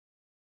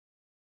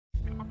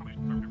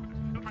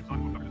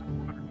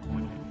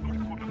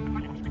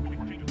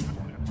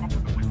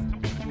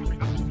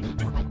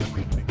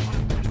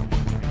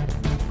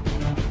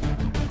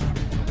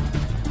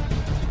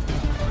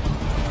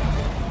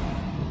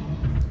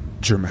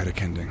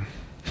Dramatic ending.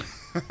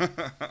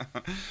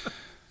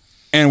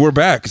 And we're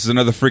back. This is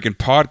another freaking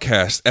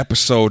podcast,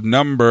 episode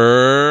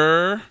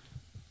number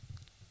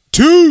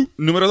 2.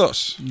 Número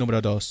 2.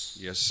 Número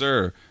 2. Yes,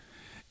 sir.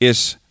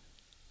 It's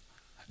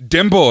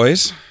Dem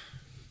Boys,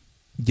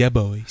 Yeah,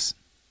 boys.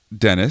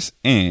 Dennis,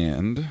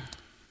 and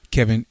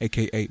Kevin,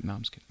 a.k.a. No,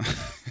 I'm just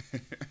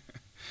kidding.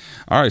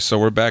 all right, so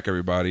we're back,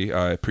 everybody.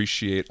 I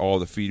appreciate all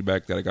the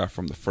feedback that I got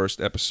from the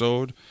first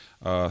episode.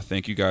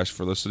 Thank you guys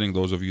for listening.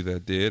 Those of you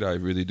that did, I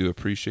really do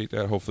appreciate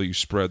that. Hopefully you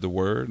spread the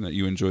word and that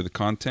you enjoy the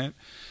content.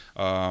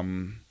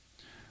 I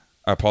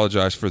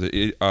apologize for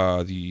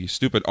the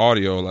stupid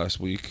audio last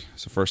week.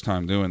 It's the first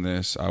time doing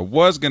this. I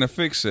was going to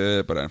fix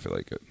it, but I didn't feel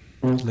like it.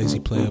 Lazy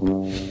pleb.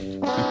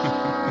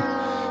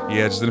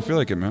 Yeah, I just didn't feel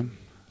like it, man.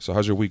 So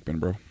how's your week been,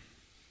 bro?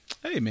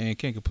 Hey, man,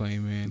 can't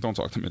complain, man. Don't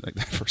talk to me like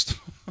that, first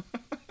of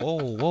all.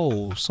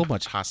 Whoa, so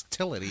much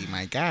hostility,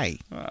 my guy.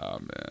 Oh,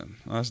 man.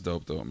 That's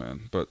dope, though,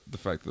 man. But the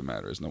fact of the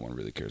matter is no one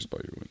really cares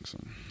about your week. So.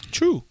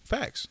 True.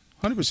 Facts.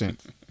 100%.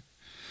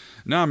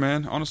 Nah,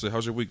 man. Honestly,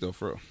 how's your week, though,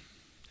 for real?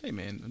 Hey,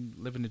 man, I'm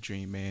living the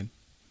dream, man.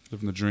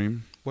 Living the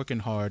dream? Working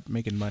hard,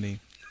 making money.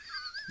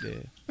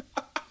 Yeah.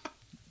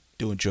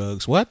 Doing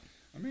drugs. What?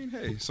 I mean,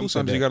 hey,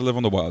 sometimes you got to live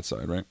on the wild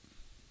side, right?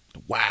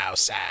 The wild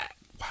side.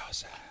 Wild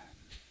side.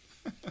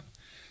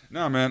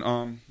 Nah,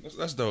 man.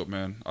 That's dope,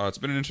 man. It's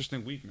been an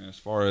interesting week, man. As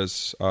far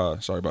as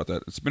sorry about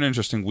that. It's been an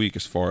interesting week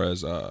as far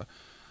as the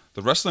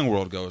wrestling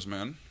world goes,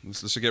 man.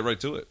 Let's get right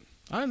to it.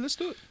 All right, let's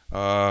do it.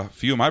 A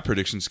few of my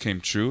predictions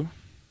came true.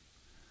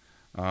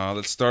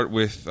 Let's start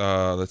with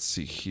let's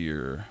see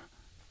here,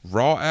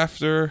 Raw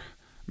after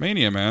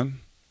Mania,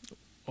 man.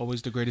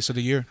 Always the greatest of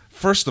the year.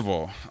 First of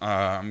all,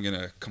 I'm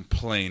gonna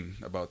complain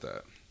about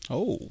that.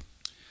 Oh.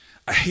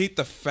 I hate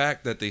the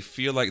fact that they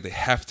feel like they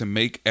have to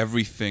make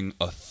everything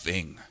a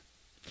thing.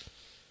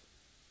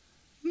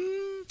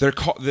 They're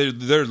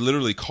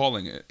literally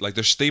calling it, like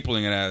they're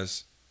stapling it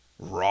as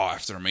Raw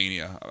after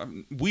Mania.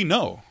 We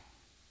know.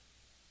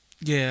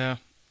 Yeah.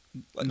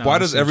 Like, why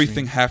does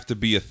everything have to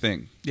be a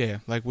thing? Yeah,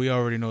 like we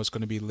already know it's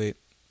going to be lit.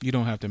 You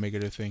don't have to make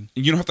it a thing.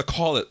 You don't have to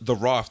call it the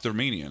Raw after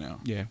Mania now.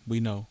 Yeah, we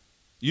know.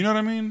 You know what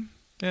I mean?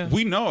 Yeah.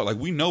 We know. Like,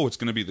 we know it's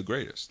going to be the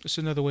greatest. It's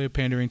another way of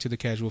pandering to the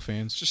casual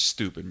fans. It's just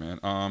stupid, man.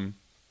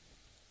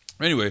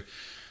 Anyway,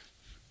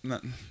 I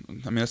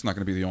mean, that's not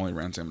going to be the only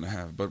rant I'm going to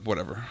have, but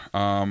whatever.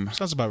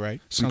 Sounds about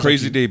right. Some Sounds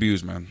crazy like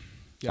debuts, man.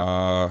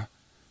 Yeah.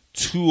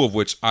 2 of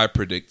which I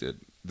predicted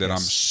that Yes.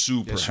 I'm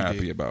super Yes, you happy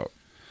did. about.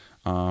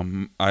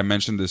 I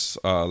mentioned this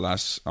on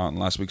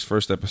last week's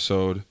first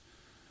episode.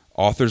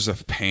 Authors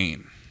of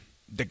Pain.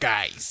 The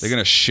guys. They're going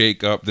to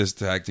shake up this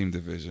tag team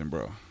division,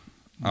 bro.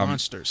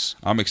 Monsters.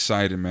 I'm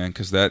excited, man,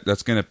 because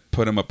that's going to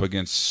put them up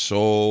against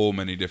so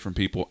many different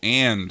people.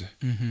 And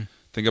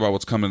think about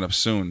what's coming up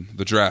soon,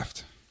 the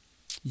draft.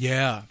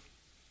 Yeah.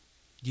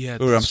 Yeah.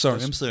 Or I'm sorry,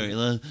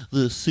 the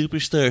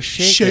superstar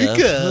shake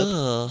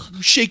up.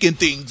 Shaking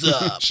things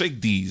up.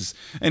 Shake these.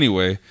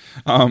 Anyway,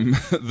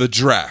 the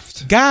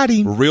draft. Got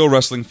him. Real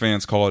wrestling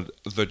fans call it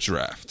the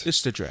draft.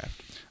 It's the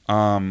draft.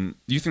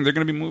 You think they're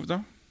going to be moved,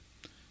 though?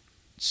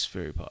 It's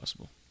very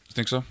possible. You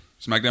think so?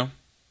 SmackDown?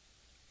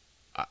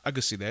 I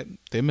could see that.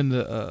 Them and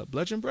the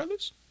Bludgeon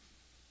Brothers?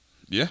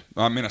 Yeah.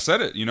 I mean, I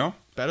said it, you know?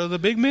 Battle of the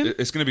Big Men?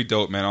 It's going to be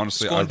dope, man.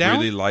 Honestly, It's I going down?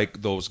 really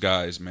like those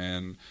guys,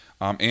 man.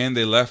 And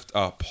they left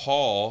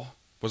Paul.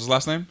 What's his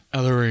last name?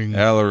 Ellering.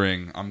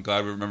 Ellering. I'm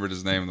glad we remembered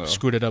his name, though.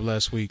 Screwed it up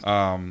last week.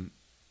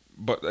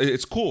 But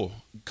it's cool.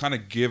 Kind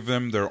of give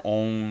them their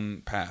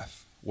own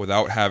path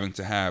without having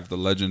to have the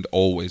legend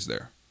always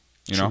there.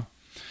 You True.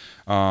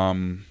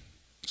 know?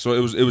 So it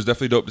was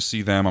definitely dope to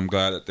see them. I'm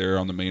glad that they're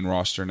on the main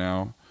roster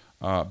now.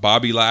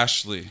 Bobby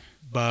Lashley.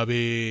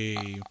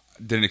 Bobby.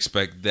 Didn't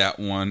expect that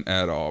one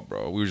at all,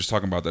 bro. We were just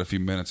talking about that a few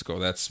minutes ago.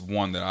 That's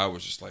one that I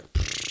was just like,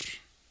 pfft.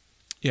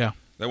 Yeah.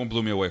 That one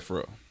blew me away for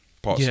real.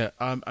 Pause. Yeah.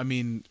 I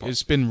mean, Pause.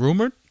 it's been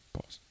rumored.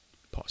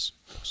 Pause.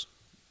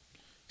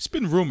 It's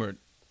been rumored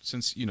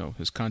since,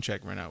 his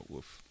contract ran out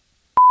with...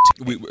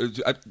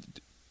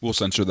 We'll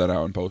censor that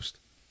out in post.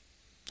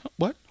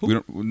 What? Who?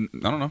 I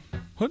don't know.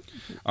 What?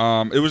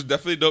 It was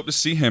definitely dope to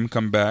see him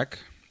come back.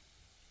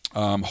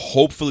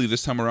 Hopefully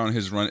this time around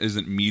his run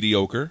isn't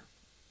mediocre.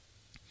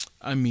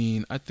 I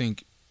mean, I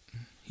think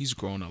he's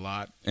grown a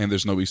lot. And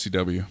there's no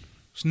ECW.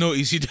 There's no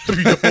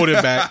ECW to hold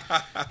him back.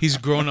 He's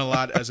grown a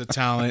lot as a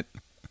talent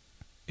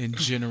in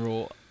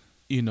general,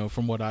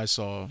 from what I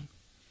saw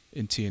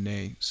in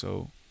TNA.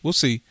 So we'll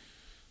see.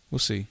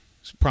 It's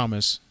a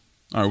promise.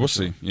 All right, we'll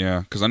see.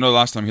 Yeah, because I know the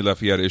last time he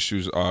left, he had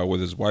issues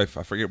with his wife.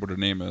 I forget what her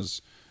name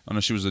is. I know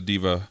she was a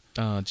diva.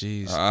 Oh,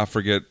 jeez. I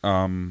forget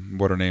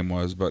what her name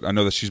was, but I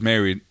know that she's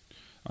married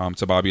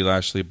to Bobby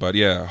Lashley. But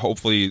yeah,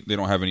 hopefully they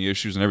don't have any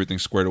issues and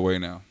everything's squared away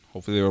now.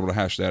 Hopefully they were able to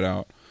hash that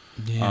out.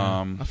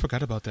 Yeah, I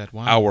forgot about that.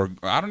 Wow.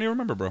 I don't even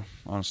remember, bro,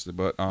 honestly.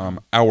 But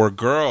our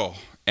girl,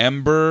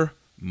 Ember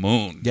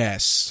Moon.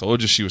 Yes.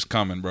 Told you she was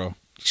coming, bro.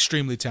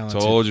 Extremely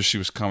talented. Told you she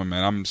was coming,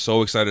 man. I'm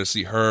so excited to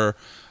see her.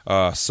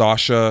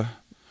 Sasha.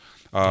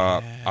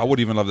 I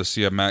would even love to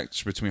see a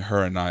match between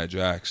her and Nia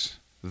Jax.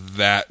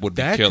 that would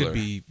be That killer. could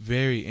be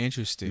very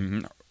interesting.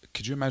 Mhm.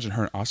 Could you imagine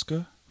her and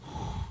Asuka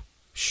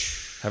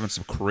having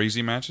some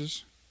crazy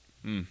matches?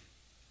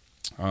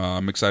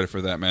 I'm excited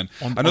for that, man.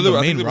 On I know the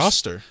I think main there was-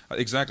 roster.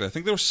 Exactly. I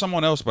think there was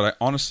someone else, but I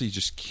honestly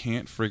just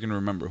can't freaking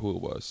remember who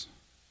it was.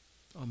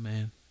 Oh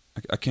man.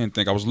 I can't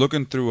think. I was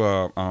looking through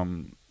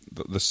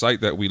the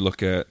site that we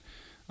look at.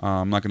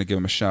 I'm not going to give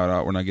him a shout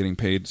out. We're not getting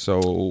paid.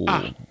 So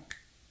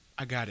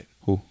I got it.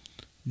 Who?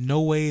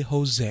 No Way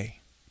Jose.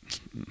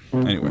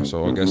 Anyway,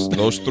 so I guess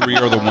those three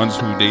are the ones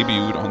who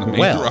debuted on the main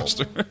Well.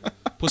 roster.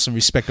 Put some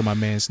respect on my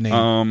man's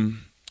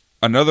name.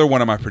 Another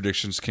one of my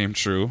predictions came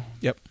true.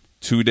 Yep.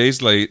 2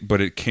 days late, but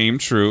it came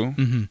true.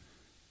 Mm-hmm.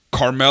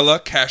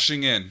 Carmella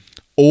cashing in.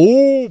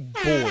 Oh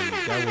boy,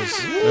 that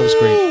was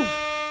great.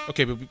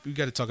 Okay, but we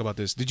got to talk about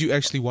this. Did you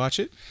actually watch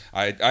it?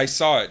 I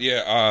saw it.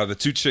 Yeah, the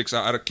two chicks.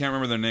 I can't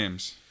remember their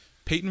names.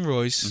 Peyton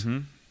Royce Mm-hmm.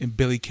 and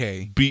Billy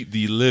Kay Beat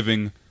the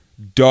living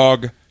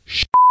dog.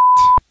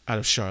 out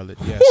of Charlotte.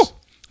 Yes.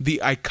 The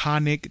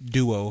iconic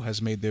duo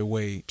has made their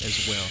way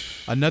as well.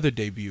 Another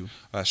debut.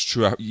 That's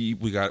true.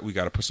 We got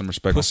to put some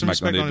respect Put on some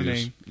respect SmackDown on the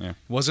debuts. name. Yeah.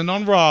 Wasn't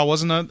on Raw.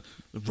 Wasn't on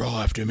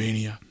Raw after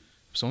Mania.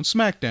 It was on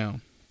SmackDown.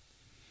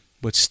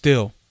 But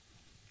still,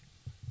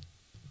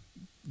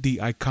 the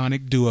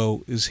iconic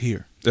duo is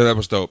here. Yeah, that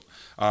was dope.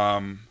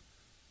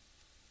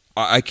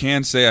 I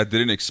can say I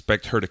didn't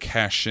expect her to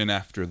cash in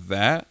after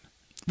that.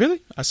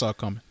 Really? I saw it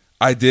coming.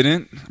 I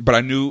didn't, but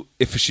I knew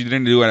if she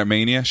didn't do it at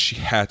Mania, she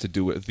had to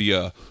do it.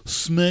 The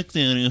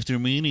SmackDown after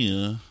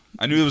Mania.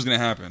 I knew it was going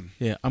to happen.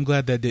 Yeah, I'm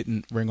glad that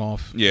didn't ring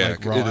off Yeah, like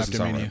it Raw doesn't after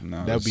sound Mania. right.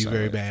 No, it That would be doesn't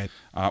very sound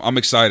bad. I'm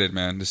excited,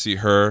 man, to see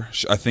her.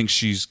 I think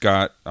she's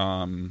got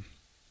a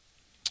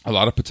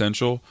lot of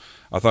potential.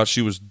 I thought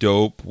she was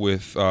dope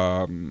with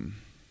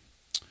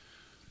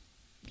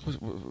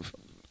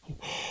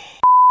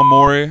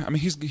Amore. I mean,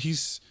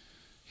 he's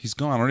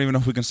gone. I don't even know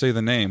if we can say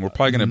the name. We're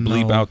probably going to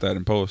bleep No. out that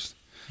in post.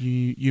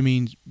 You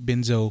mean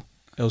Benzo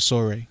El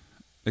Sore?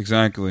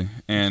 Exactly.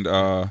 And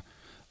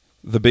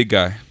the big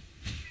guy.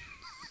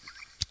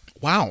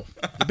 Wow,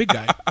 the big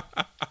guy.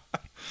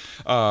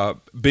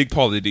 Big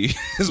Paulie D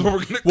is what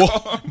we're going to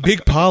call him.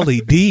 Big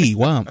Polly D.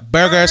 Wow,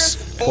 burgers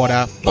for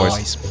the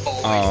boys.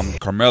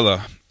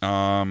 Carmella.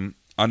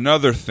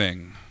 Another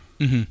thing.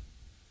 Mm-hmm.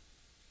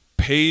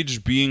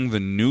 Paige being the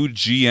new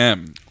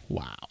GM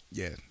Wow,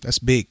 yeah, that's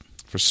big.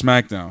 for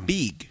SmackDown.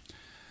 Big.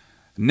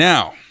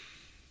 Now,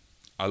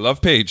 I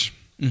love Paige.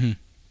 Mm-hmm.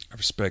 I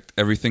respect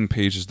everything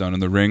Paige has done in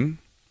the ring.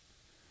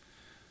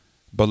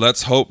 But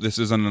let's hope this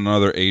isn't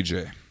another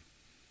AJ.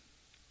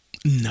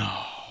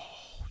 No,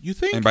 you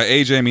think? And by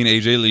AJ, I mean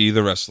AJ Lee,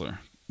 the wrestler.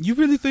 You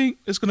really think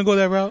it's gonna go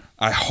that route?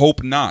 I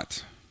hope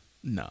not.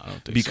 No, I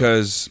don't think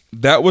Because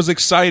that was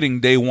exciting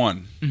day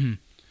one. so. Mm-hmm.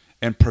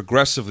 And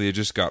progressively, it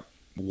just got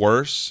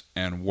worse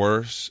and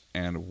worse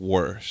and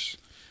worse.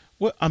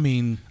 Well, I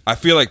mean, I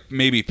feel like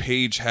maybe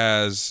Paige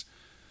has,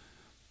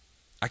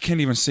 I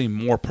can't even say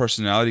more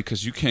personality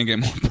because you can't get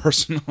more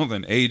personal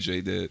than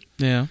AJ did.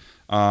 yeah,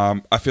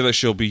 I feel like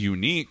she'll be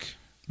unique.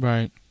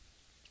 right.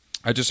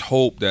 I just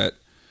hope that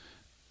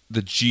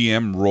the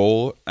GM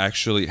role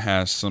actually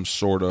has some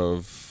sort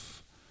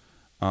of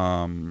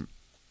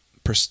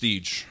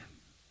prestige.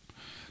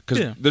 Because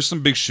Yeah. there's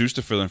some big shoes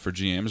to fill in for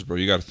GMs, bro.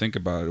 You got to think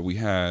about it. We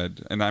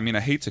had, and I mean, I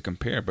hate to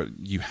compare, but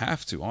you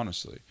have to,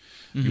 honestly.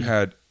 You Mhm.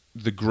 had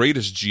the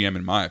greatest GM,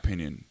 in my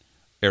opinion,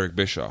 Eric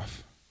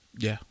Bischoff.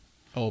 Yeah.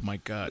 Oh my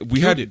God. We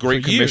Killed had it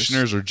great for years.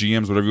 commissioners or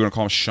GMs, whatever you want to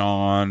call them.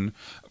 Sean.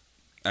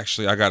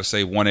 Actually, I got to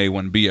say 1A,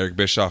 1B, Eric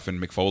Bischoff and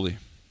Mick Foley.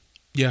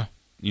 Yeah.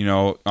 You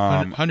know,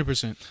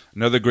 100%.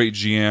 another great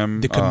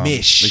GM. The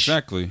commish.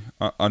 Exactly.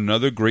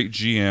 Another great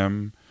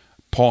GM.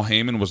 Paul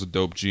Heyman was a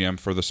dope GM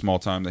for the small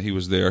time that he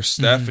was there.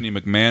 Stephanie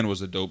McMahon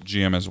was a dope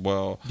GM as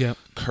well. Yep.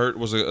 Kurt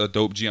was a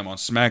dope GM on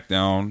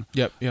SmackDown.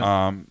 Yep.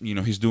 Yep. You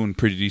know, he's doing a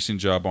pretty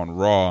decent job on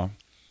Raw.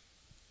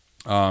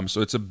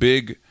 So it's a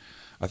big,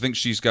 I think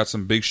she's got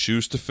some big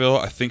shoes to fill.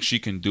 I think she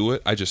can do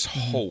it. I just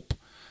hope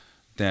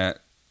that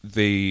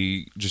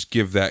they just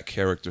give that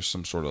character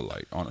some sort of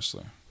light,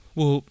 honestly.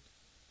 Well,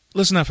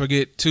 let's not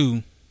forget,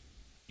 too,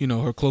 you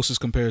know, her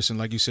closest comparison,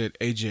 like you said,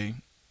 AJ,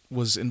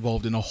 was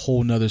involved in a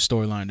whole nother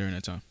storyline during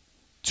that time.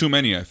 Too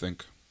many, I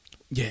think.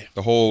 Yeah.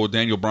 The whole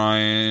Daniel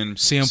Bryan,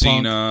 CM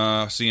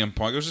Cena, CM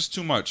Punk. It was just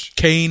too much.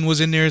 Kane was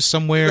in there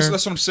somewhere.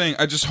 That's what I'm saying.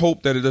 I just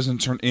hope that it doesn't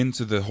turn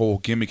into the whole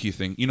gimmicky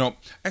thing. You know,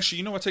 actually,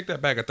 you know what? Take that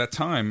back. At that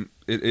time,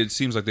 it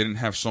seems like they didn't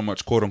have so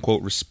much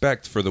quote-unquote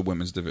respect for the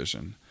women's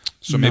division.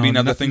 So maybe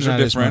now that things are not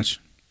as different, much.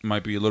 it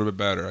might be a little bit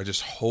better. I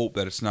just hope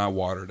that it's not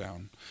watered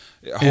down.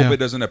 I Yeah. hope it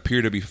doesn't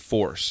appear to be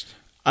forced.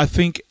 I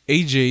think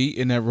AJ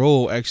in that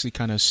role actually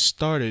kind of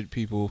started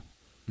people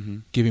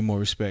Mhm. giving more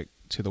respect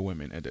to the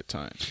women at that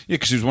time. Yeah,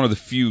 because she was one of the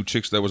few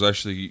chicks that was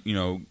actually, you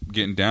know,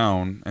 getting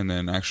down and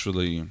then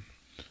actually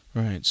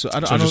Right. So I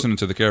transitioning don't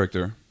into the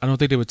character. think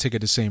they would take it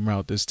the same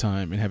route this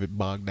time and have it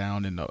bogged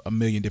down in a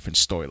million different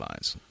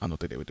storylines. I don't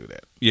think they would do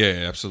that.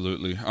 Yeah,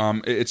 absolutely.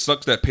 It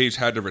sucks that Paige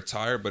had to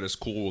retire, but it's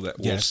cool that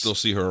we'll Yes. still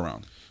see her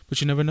around. But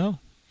you never know.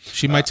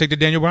 She might take the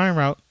Daniel Bryan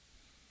route.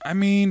 I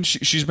mean,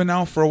 she's been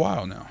out for a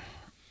while now.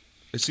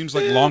 It seems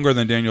like longer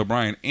than Daniel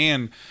Bryan.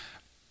 And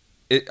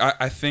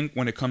I think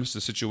when it comes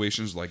to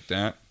situations like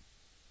that,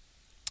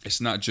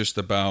 it's not just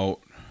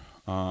about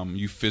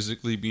you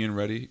physically being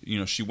ready. You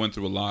know, she went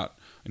through a lot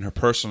in her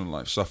personal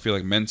life. So I feel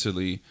like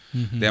mentally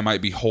that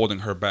might be holding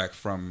her back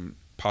from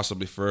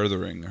possibly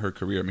furthering her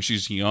career. I mean,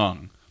 she's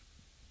young.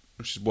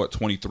 She's what,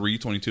 23,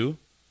 22?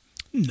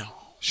 No.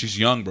 She's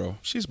young, bro.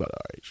 She's about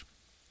our age.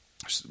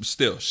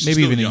 Still. She's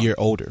Maybe still even young. a year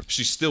older.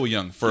 She's still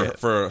young. For a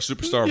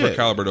superstar of her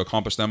caliber to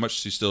accomplish that much,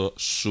 she's still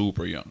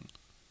super young.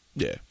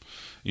 Yeah.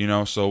 You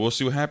know, so we'll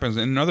see what happens.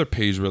 In another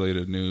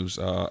Paige-related news,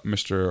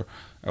 Mr.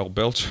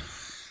 Alberto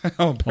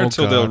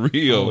Del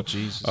Rio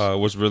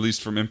was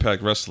released from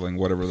Impact Wrestling,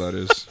 whatever that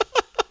is.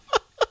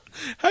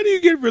 How do you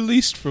get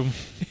released from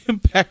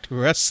Impact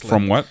Wrestling?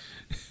 From what?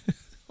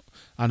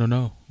 I don't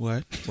know.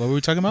 What were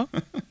we talking about?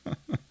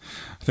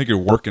 I think you're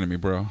working at me,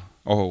 bro.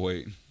 Oh,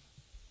 wait.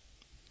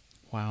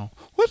 Wow.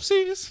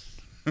 Whoopsies.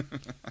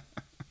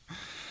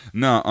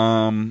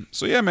 No,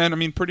 so yeah, man, I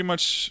mean, pretty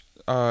much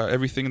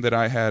everything that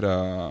I had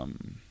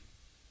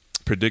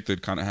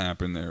predicted kind of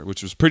happened there,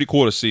 which was pretty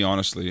cool to see,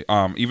 honestly.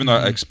 Even though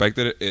I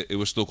expected it, it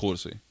was still cool to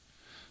see.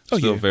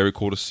 Still very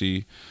cool to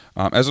see.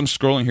 As I'm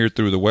scrolling here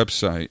through the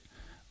website,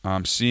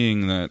 I'm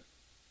seeing that,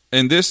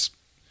 and this,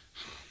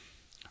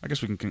 I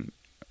guess we can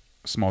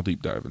small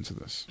deep dive into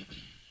this.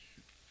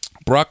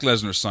 Brock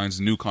Lesnar signs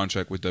a new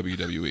contract with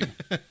WWE.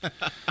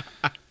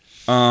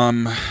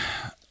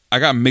 I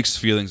got mixed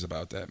feelings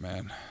about that,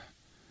 man.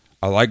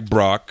 I like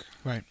Brock.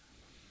 Right.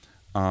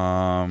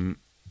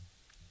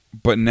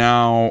 But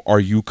now, are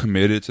you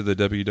committed to the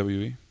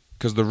WWE?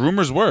 Because the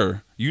rumors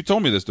were, you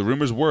told me this, the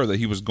rumors were that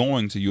he was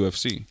going to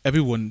UFC.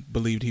 Everyone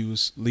believed he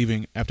was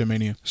leaving after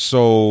Mania.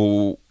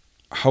 So,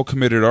 how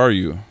committed are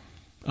you?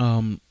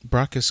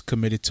 Brock is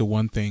committed to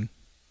one thing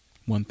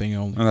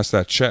only. And that's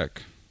that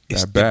check.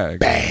 It's that bag.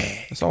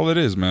 bag. That's all it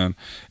is, man.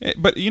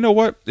 But you know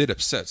what? It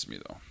upsets me,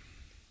 though.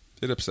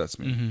 It upsets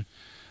me.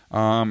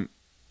 Mm-hmm.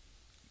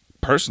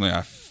 Personally,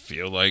 I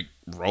feel like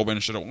Roman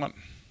should have won.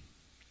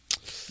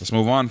 Let's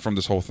move on from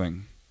this whole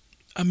thing.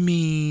 I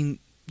mean,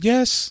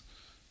 yes.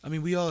 I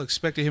mean, we all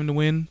expected him to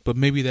win, but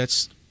maybe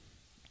that's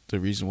the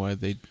reason why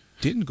they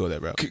didn't go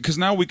that route. Because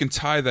now we can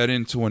tie that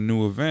into a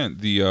new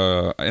event.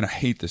 And I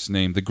hate this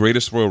name, the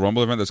Greatest Royal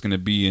Rumble event that's going to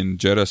be in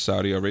Jeddah,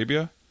 Saudi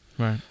Arabia.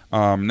 Right.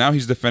 Now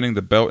he's defending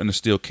the belt in a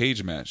steel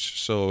cage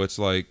match. So it's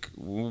like,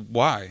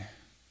 why?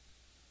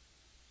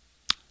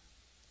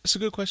 It's a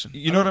good question.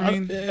 You know what I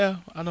mean?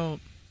 I don't.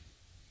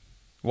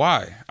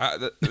 Why?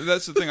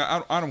 That's the thing.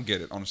 I don't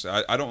get it, honestly.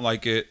 I don't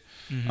like it.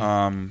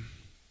 Mm-hmm.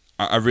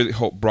 I really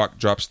hope Brock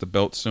drops the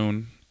belt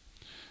soon.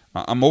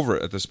 I'm over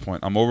it at this point.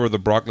 I'm over the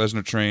Brock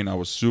Lesnar train. I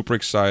was super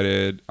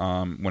excited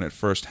when it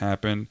first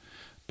happened,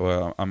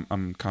 but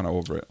I'm kind of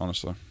over it,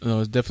 honestly. No,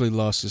 it's definitely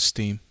lost its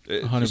steam.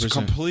 100%. It's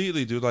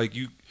completely, dude. Like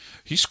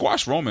he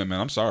squashed Roman,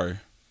 man. I'm sorry.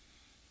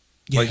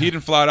 Yeah. Like he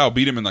didn't flat out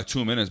beat him in like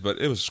 2 minutes, but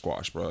it was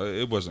squash, bro.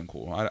 It wasn't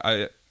cool.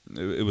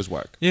 It was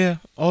whack. Yeah,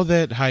 all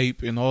that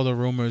hype and all the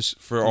rumors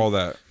for all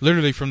that.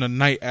 Literally from the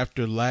night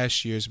after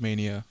last year's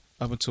Mania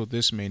up until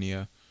this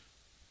Mania,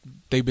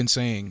 they've been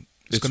saying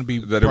it's going to be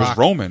that Brock, it was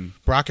Roman,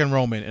 Brock and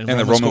Roman, and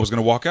that Roman was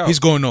going to walk out. He's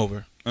going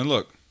over. And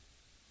look,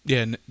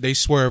 yeah, they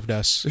swerved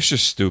us. It's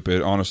just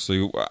stupid,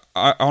 honestly.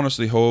 I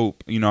honestly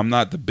hope, I'm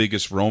not the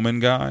biggest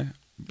Roman guy,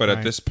 but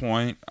at this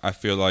point, I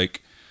feel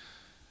like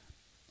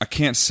I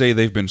can't say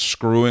they've been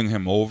screwing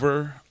him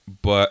over,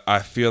 but I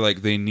feel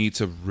like they need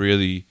to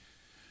really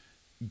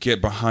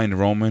get behind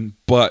Roman,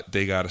 but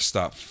they got to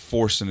stop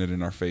forcing it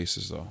in our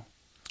faces, though.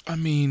 I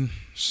mean,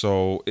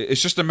 so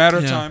it's just a matter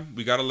of time.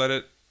 We got to let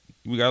it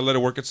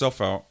work itself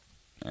out,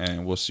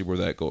 and we'll see where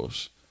that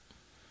goes.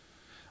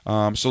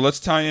 So let's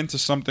tie into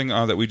something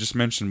that we just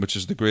mentioned, which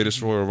is the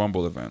Greatest Royal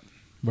Rumble event.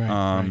 Right,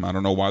 I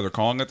don't know why they're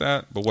calling it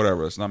that, but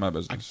whatever. It's not my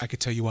business. I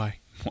could tell you why.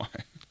 Why?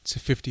 It's a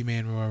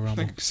 50-man Royal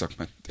Rumble. Suck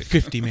my dick.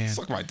 50-man.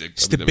 Suck my dick.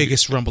 It's the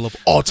biggest Rumble of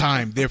all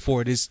time.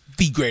 Therefore, it is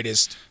the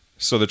greatest.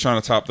 So they're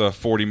trying to top the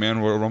 40-man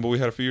Royal Rumble we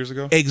had a few years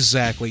ago?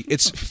 Exactly.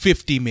 It's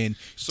 50 men.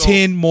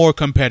 10 more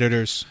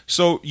competitors.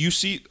 So you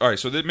see... All right,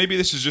 so maybe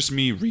this is just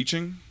me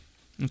reaching.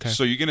 Okay.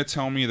 So you're going to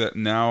tell me that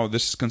now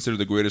this is considered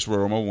the greatest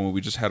Royal Rumble when we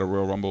just had a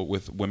Royal Rumble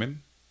with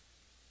women?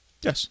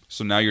 Yes.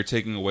 So now you're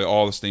taking away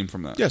all the steam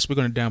from that? Yes, we're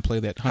going to downplay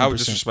that 100%. How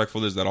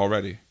disrespectful is that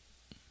already?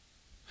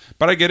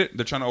 But I get it.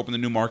 They're trying to open the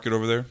new market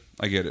over there.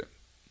 I get it.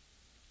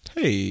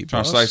 Hey,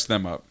 trying to slice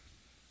them up.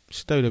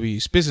 It's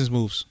WWE's business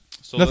moves.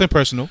 So nothing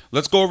personal.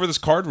 Let's go over this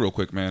card real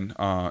quick, man.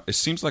 It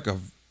seems like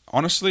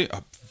honestly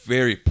a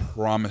very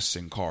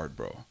promising card,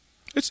 bro.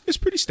 It's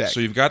pretty stacked. So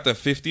you've got the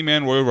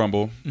 50-man Royal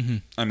Rumble. Mm-hmm.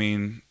 I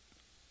mean,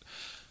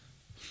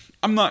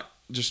 I'm not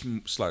just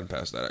sliding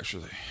past that,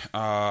 actually.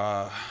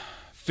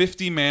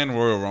 50-man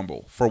Royal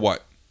Rumble. For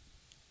what?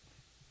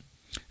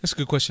 That's a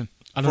good question.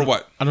 For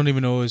what? I don't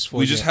even know what it's for.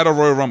 We just had a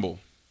Royal Rumble.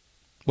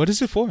 What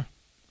is it for?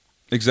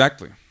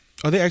 Exactly.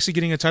 Are they actually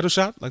getting a title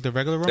shot like the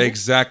regular Rumble?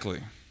 Exactly.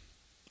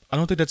 I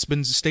don't think that's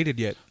been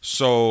stated yet.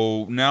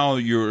 So now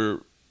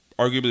you're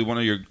arguably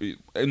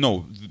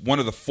one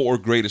of the 4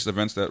 greatest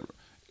events that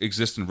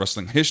exist in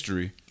wrestling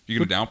history.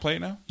 You gonna downplay it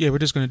now? Yeah, we're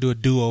just gonna do a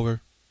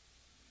do-over,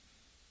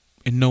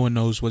 and no one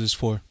knows what it's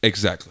for.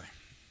 Exactly.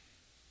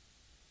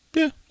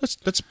 Yeah,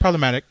 that's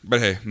problematic. But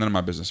hey, none of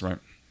my business, right?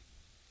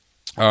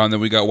 And then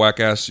we got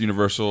whack-ass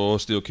Universal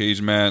Steel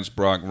Cage match,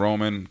 Brock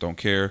Roman, don't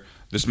care.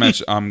 This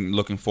match I'm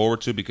looking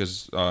forward to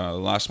because the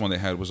last one they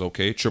had was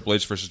okay. Triple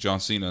H versus John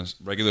Cena,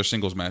 regular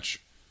singles match.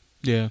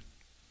 Yeah,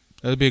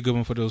 that'd be a good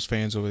one for those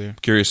fans over there.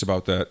 Curious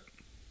about that.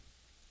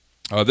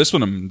 This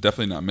one I'm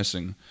definitely not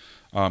missing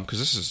because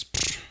this is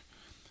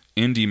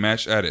indie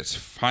match at its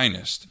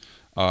finest.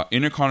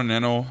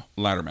 Intercontinental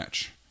ladder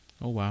match.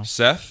 Oh wow!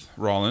 Seth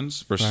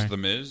Rollins versus Right. The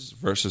Miz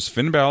versus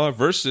Finn Balor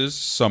versus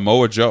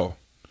Samoa Joe.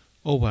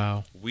 Oh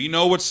wow! We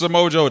know what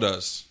Samoa Joe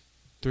does.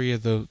 3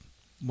 of the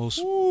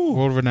most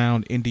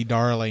world-renowned indie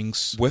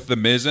darlings. With The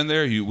Miz in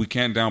there, we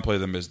can't downplay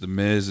The Miz. The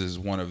Miz is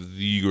one of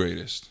the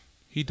greatest.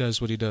 He does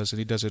what he does, and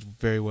he does it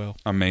very well.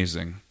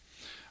 Amazing.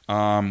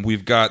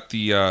 We've got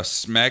the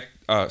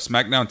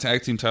SmackDown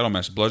Tag Team title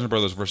match, Bludgeon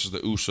Brothers versus the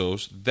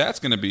Usos. That's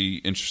going to be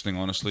interesting,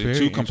 honestly. Very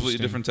 2 completely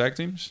interesting. different tag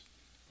teams?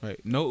 Right?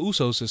 No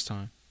Usos this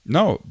time.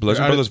 No,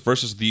 Bludgeon I- Brothers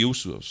versus the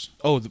Usos.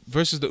 Oh,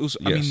 versus the Usos.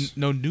 I Yes. mean,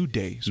 no New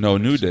Day. is No,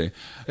 what it New is. Day.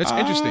 That's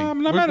interesting.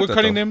 I'm not we're mad at we're that,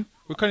 cutting though. them.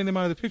 We're cutting them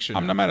out of the picture.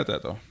 I'm now. not mad at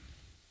that, though.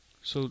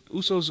 So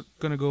Usos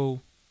gonna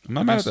go. I'm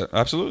not mad at that.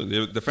 Absolutely.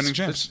 They're defending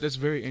champs. That's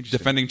very interesting.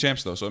 Defending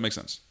champs, though, so it makes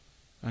sense.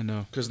 I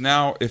know. Because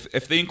now,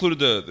 if they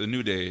included the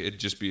New Day, it'd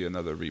just be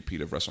another repeat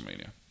of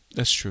WrestleMania.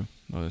 That's true.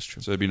 No, that's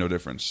true. So there'd be no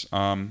difference.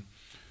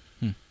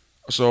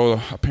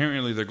 So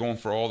apparently they're going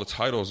for all the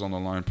titles on the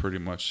line pretty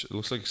much. It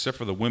looks like except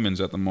for the women's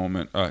at the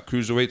moment.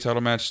 Cruiserweight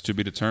title match to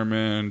be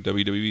determined,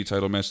 WWE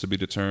title match to be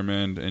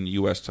determined, and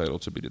US title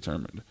to be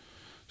determined.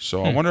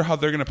 So I wonder how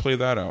they're going to play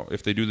that out.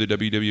 If they do the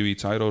WWE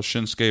title,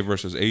 Shinsuke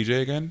versus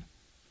AJ again.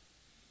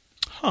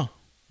 Huh?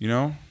 You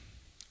know?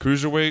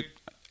 Cruiserweight,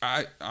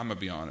 I'm going to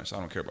be honest. I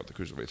don't care about the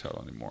Cruiserweight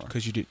title anymore.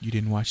 Because you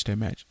didn't watch that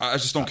match. I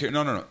just don't care.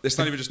 No. It's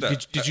not even just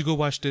that. Did you go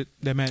watch that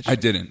match? I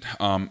didn't.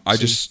 I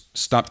just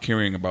stopped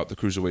caring about the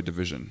Cruiserweight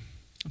division.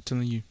 I'm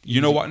telling you. You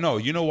know why? No,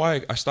 you know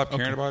why I stopped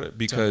caring about it?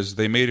 Because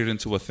they made it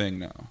into a thing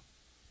now.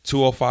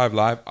 205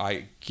 Live,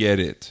 I get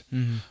it.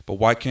 Mhm. But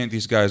why can't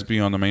these guys be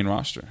on the main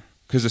roster?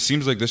 Because it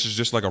seems like this is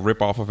just like a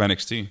rip-off of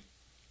NXT.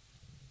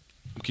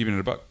 I'm keeping it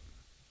a buck.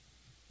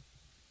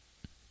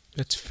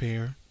 That's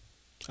fair.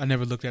 I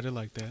never looked at it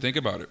like that. Think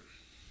about it.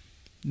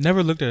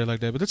 Never looked at it like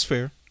that, but that's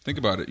fair. Think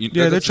about it. Yeah,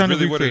 they're That's trying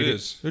really to what recreate it it.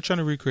 is. They're trying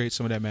to recreate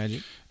some of that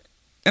magic.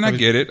 And I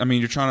get it. I mean,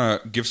 you're trying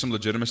to give some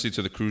legitimacy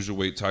to the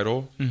Cruiserweight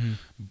title. Mm-hmm.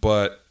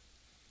 But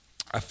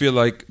I feel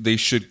like they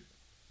should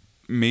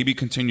maybe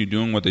continue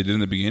doing what they did in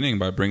the beginning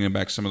by bringing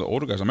back some of the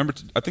older guys. I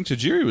think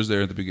Tajiri was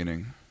there at the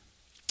beginning.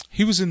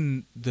 He was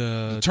in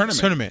the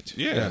tournament.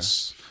 Yeah.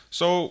 Yes.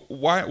 So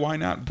why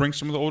not bring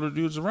some of the older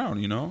dudes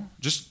around, you know?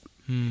 Just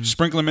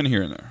sprinkle them in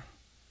here and there.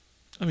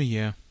 I mean,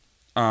 yeah.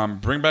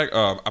 Bring back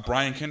a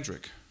Brian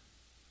Kendrick.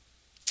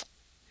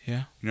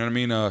 Yeah. You know what I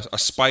mean? A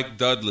Spike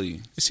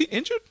Dudley. Is he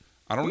injured?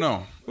 I don't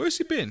know. Where has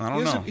he been? I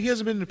don't know. He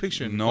hasn't been in the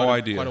picture in No quite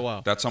idea. quite a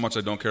while. That's how much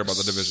I don't care about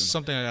the division.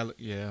 Something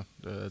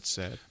that's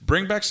sad.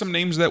 Bring back some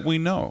names that we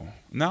know.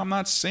 Now, I'm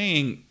not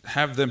saying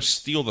have them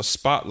steal the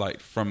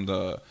spotlight from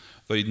the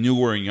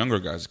newer and younger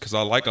guys because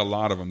I like a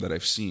lot of them that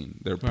I've seen.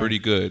 They're pretty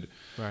good.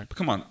 Right. But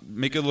come on,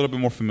 make it a little bit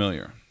more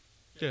familiar.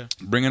 Yeah.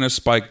 Bring in a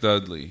Spike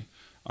Dudley.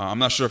 I'm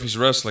not sure if he's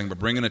wrestling, but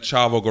bring in a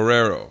Chavo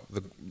Guerrero,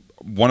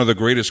 one of the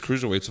greatest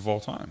cruiserweights of all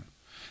time.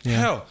 Yeah.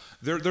 Hell,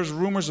 there's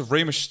rumors of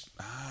Rey Mysterio,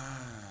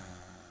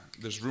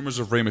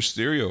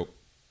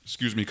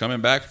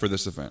 coming back for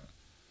this event.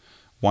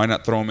 Why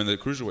not throw him in the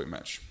cruiserweight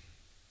match?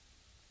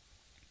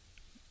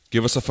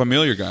 Give us a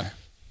familiar guy.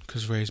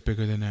 Because Ray's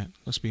bigger than that.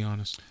 Let's be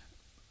honest.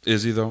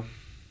 Is he though?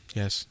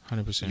 Yes,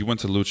 100%. You went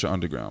to Lucha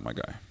Underground, my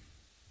guy.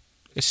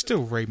 It's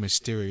still Rey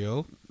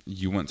Mysterio.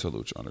 You went to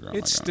Lucha Underground.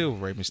 It's my guy. still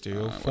Rey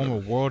Mysterio, Whatever. former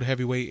world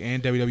heavyweight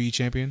and WWE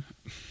champion.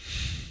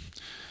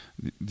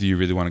 Do you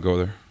really want to go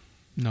there?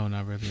 No,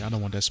 not really. I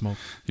don't want that smoke.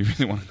 You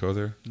really want to go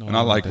there? No, And I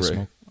I don't like want that Ray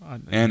smoke.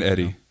 and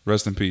Eddie.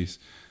 Rest in peace.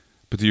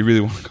 But do you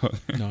really want to go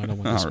there? No, I don't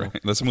want All that smoke.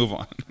 right, let's move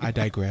on. I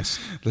digress.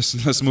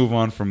 Let's move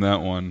on from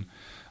that one.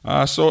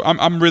 So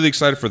I'm really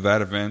excited for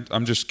that event.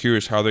 I'm just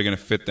curious how they're going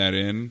to fit that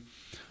in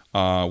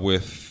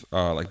with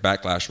like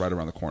Backlash right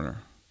around the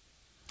corner.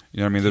 You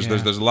know what I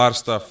mean? There's a lot of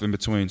stuff in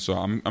between. So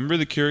I'm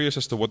really curious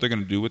as to what they're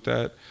going to do with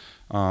that.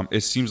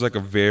 It seems like a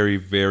very,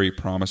 very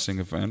promising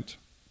event.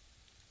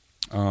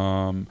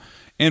 And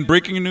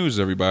breaking news,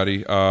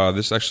 everybody.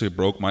 This actually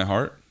broke my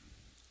heart.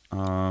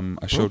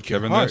 I showed your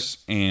Kevin heart? this,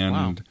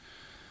 and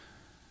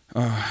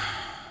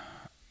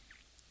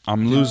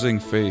I'm losing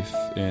faith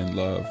in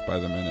love by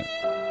the minute.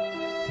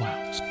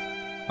 Wow.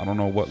 I don't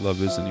know what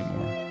love is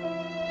anymore.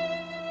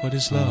 What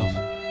is love?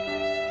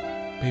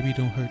 Baby,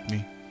 don't hurt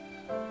me.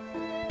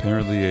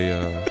 Apparently,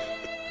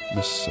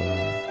 Miss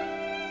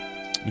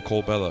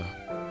Nicole Bella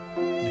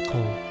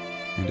Nicole.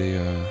 and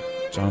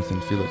a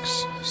Jonathan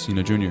Felix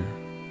Cena Jr.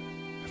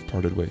 have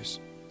parted ways.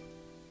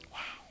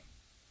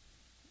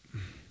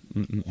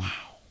 Wow.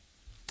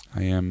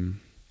 I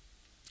am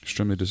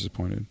extremely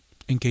disappointed.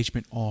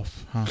 engagement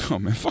off, huh? Oh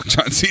man, fuck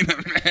John Cena,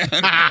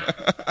 man.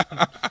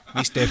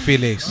 Mr.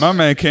 Phillies. My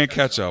man can't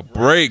catch a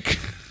break.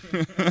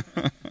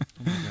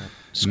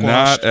 Squash.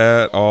 Not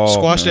at all.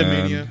 Squash that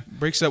man. mania.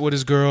 Breaks up with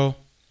his girl.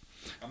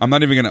 I'm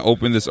not even going to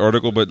open this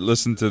article, but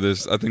listen to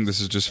this. I think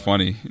this is just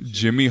funny.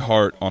 Jimmy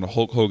Hart on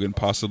Hulk Hogan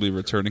possibly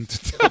returning to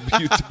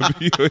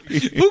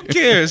WWE. Who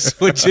cares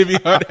what Jimmy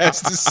Hart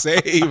has to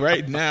say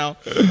right now?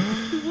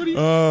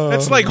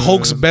 That's like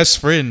Hulk's best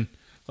friend.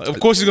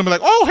 Of course he's going to be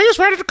like, oh, he's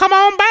ready to come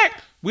on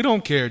back. We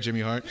don't care, Jimmy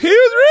Hart. He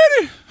was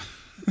ready.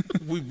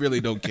 We really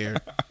don't care.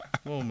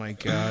 Oh, my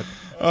God.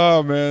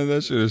 Oh, man,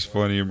 that shit is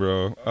funny,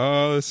 bro.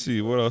 Let's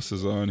see. What else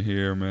is on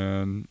here,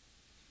 man?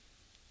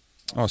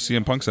 Oh,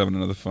 CM Punk's having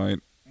another fight.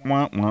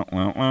 Wah, wah,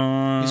 wah,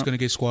 wah. He's going to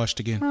get squashed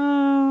again.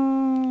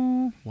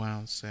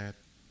 Wow, sad.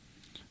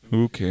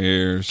 Who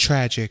cares?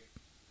 Tragic.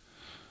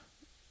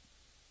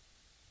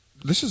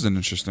 This is an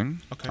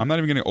interesting. Okay. I'm not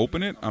even going to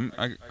open it.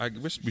 I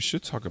wish we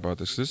should talk about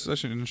this. This is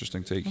actually an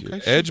interesting take here. Okay,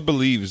 sure. Edge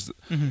believes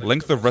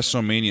length of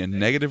WrestleMania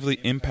negatively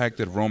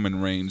impacted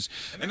Roman Reigns.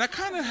 And I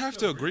kind of have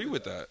to agree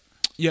with that.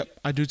 Yep,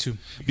 I do too.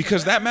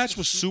 Because that match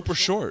was super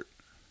short.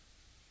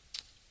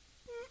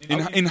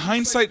 In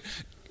hindsight,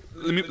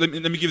 let me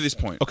give you this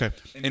point. Okay.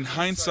 In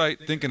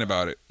hindsight, thinking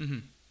about it,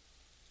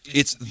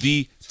 it's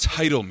the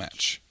title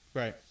match.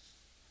 Right.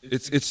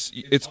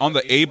 It's on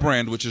the A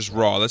brand, which is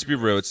Raw. Let's be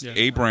real. It's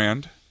A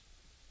brand,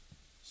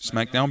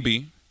 SmackDown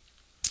B.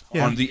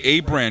 Yeah. On the A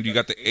brand, you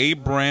got the A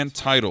brand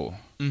title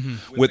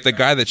with the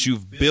guy that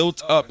you've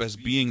built up as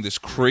being this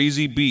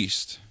crazy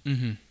beast.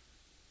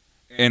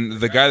 And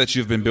the guy that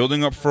you've been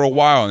building up for a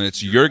while, and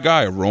it's your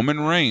guy, Roman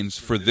Reigns,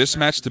 for this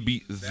match to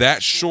be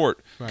that short,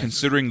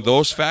 considering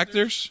those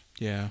factors.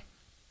 Yeah.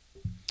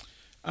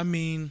 I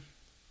mean...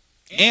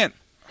 And,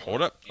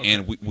 hold up,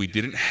 and we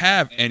didn't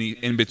have any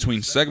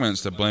in-between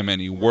segments to blame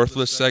any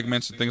worthless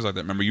segments and things like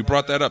that. Remember, you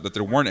brought that up, that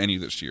there weren't any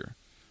this year.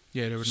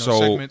 Yeah, there were no So-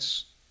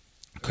 segments.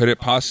 Could it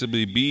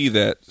possibly be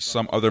that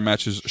some other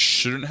matches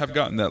shouldn't have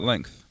gotten that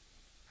length?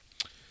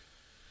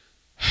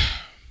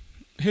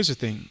 Here's the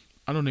thing.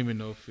 I don't even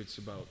know if it's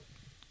about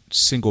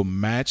single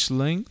match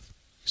length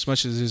as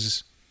much as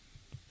is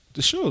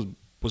the show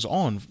was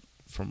on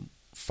from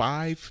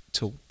 5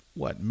 to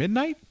what,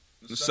 midnight?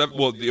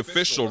 The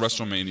official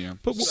WrestleMania,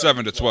 But-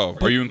 7 to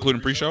 12. Are you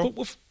including pre-show?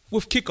 But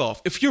with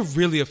kickoff, if you're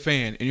really a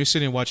fan and you're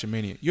sitting and watching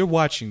Mania, you're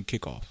watching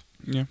kickoff.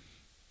 Yeah.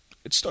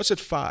 It starts at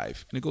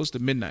 5 and it goes to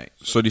midnight.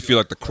 So do you feel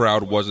like the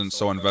crowd wasn't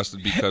so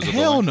invested because of the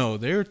Hell length? no,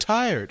 they're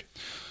tired.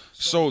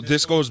 So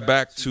this goes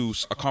back to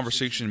a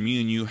conversation me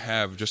and you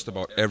have just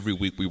about every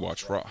week we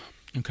watch Raw.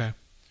 Okay.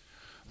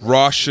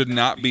 Raw should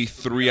not be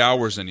 3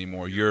 hours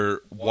anymore.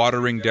 You're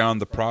watering down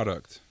the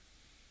product.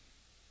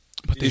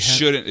 But It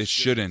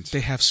shouldn't.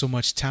 They have so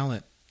much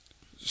talent.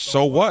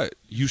 So what?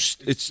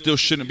 It still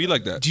shouldn't be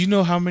like that. Do you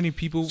know how many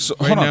people So,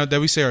 right hold on. now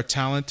that we say are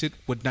talented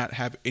would not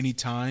have any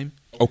time?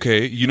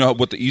 Okay, you know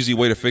what the easy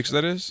way to fix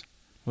that is?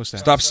 What's that?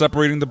 Stop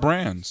separating the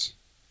brands.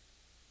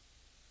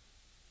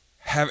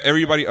 Have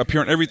everybody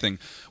appear on everything.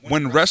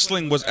 When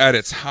wrestling was at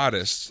its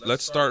hottest,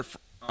 let's start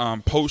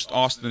post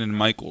Austin and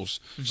Michaels,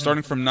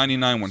 starting from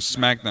 '99 when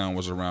SmackDown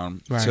was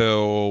around Right.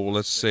 till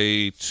let's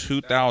say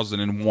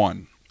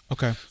 2001.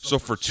 Okay. So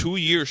for 2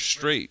 years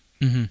straight,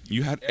 Mm-hmm.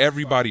 you had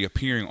everybody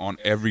appearing on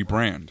every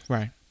brand.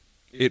 Right.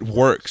 It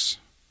works.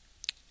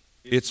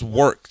 It's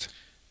worked.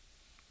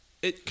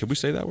 Can we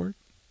say that word?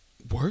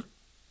 Work?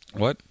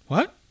 What?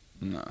 What?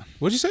 Nah.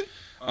 What'd you say?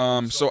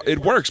 So it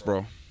works,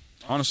 bro.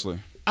 Honestly.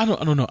 I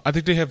don't know. I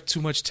think they have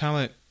too much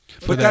talent.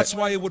 But that's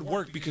why it would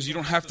work, because you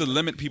don't have to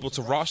limit people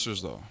to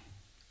rosters, though.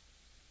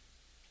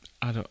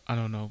 I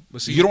don't know.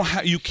 But see,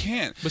 You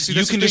can't. But see, You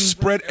that's can the just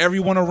thing. spread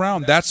everyone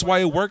around. That's why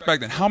it worked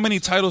back then. How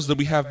many titles did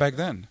we have back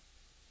then?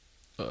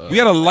 We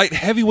had a light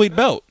heavyweight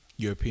belt.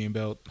 European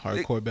belt,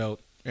 hardcore belt,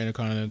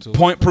 intercontinental.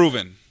 Point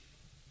proven.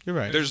 You're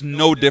right. There's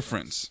no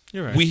difference.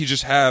 You're right. We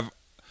just have.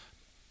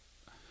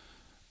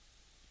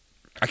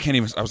 I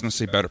was going to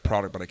say better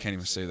product, but I can't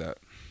even say that.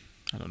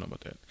 I don't know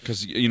about that.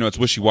 Because, it's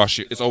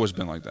wishy-washy. It's always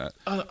been like that.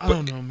 I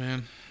don't know,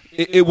 man.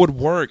 It would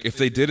work if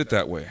they did it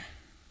that way.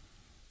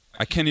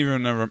 I can't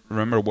even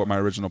remember what my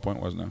original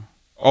point was now.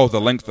 Oh,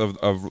 the length of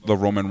the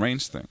Roman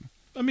Reigns thing.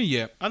 I mean,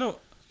 yeah. I don't.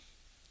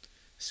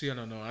 See, I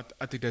don't know.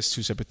 I think that's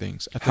two separate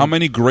things. How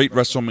many great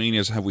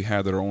WrestleManias have we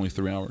had that are only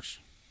 3 hours?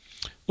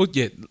 Well,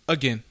 yeah.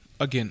 Again.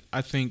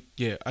 I think.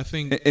 Yeah. I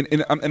think.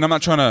 And I'm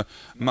not trying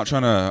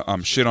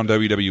to shit on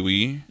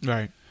WWE.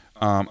 Right.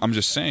 I'm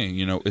just saying,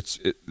 it's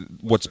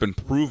what's been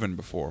proven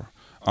before.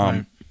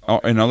 Right.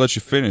 And I'll let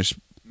you finish.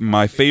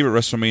 My favorite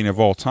WrestleMania of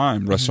all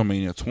time,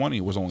 WrestleMania 20,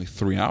 was only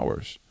 3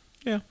 hours.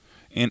 Yeah.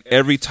 And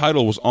every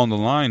title was on the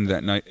line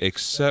that night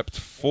except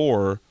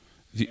for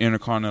the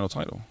Intercontinental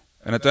title.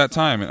 And at that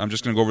time, and I'm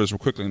just going to go over this real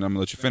quickly and I'm going to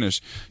let you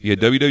finish, you had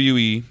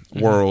WWE,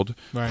 World,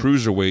 Right.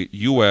 Cruiserweight,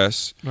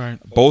 US, Right.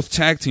 both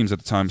tag teams at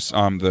the time,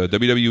 the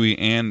WWE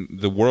and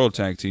the World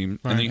tag team, and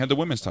then Right. you had the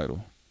women's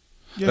title.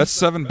 Yeah. That's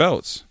 7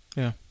 belts.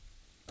 Yeah.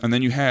 And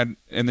then you had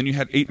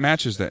 8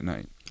 matches that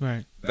night.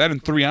 Right. That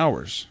in 3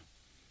 hours.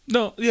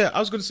 No. Yeah.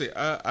 I was gonna say.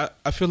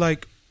 I feel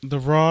like the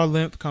Raw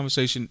length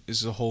conversation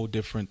is a whole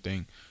different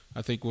thing.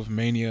 I think with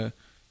Mania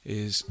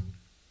is,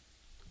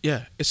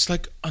 it's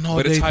like an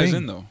all-day But it ties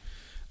thing. in though,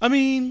 I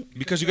mean,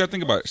 because you got to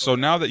think about it. So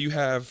now that you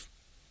have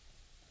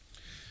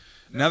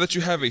a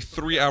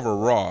 3-hour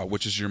Raw,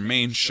 which is your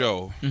main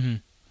show,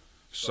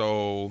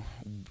 so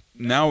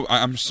now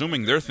I'm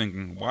assuming they're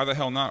thinking, why the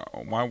hell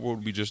not? Why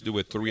would we just do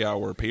a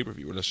 3-hour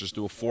pay-per-view? Let's just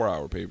do a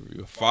 4-hour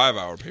pay-per-view, a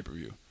 5-hour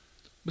pay-per-view.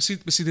 but see,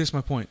 that's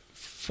my point.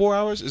 4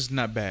 hours is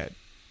not bad.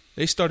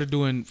 They started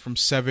doing from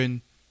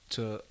 7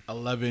 to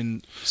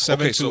 11,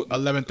 7 Okay, to so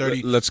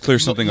 11:30. Let's clear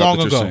something long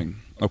up that you're ago. saying.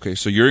 Okay,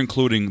 so you're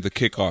including the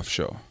kickoff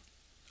show.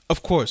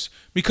 Of course,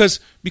 because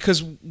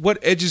what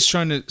Edge is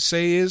trying to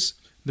say is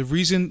the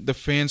reason the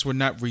fans were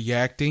not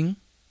reacting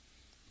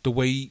the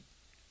way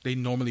they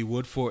normally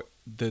would for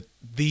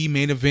the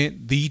main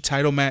event, the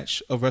title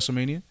match of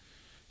WrestleMania,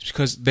 is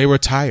because they were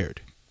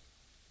tired,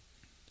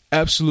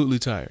 absolutely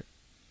tired.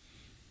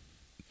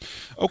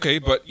 Okay,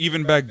 but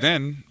even back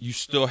then, you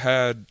still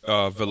had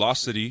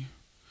Velocity,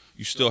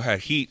 you still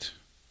had Heat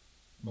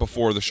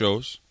before the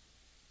shows.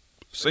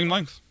 Same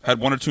length, had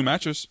 1 or 2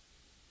 matches.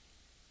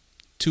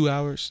 2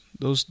 hours.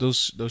 Those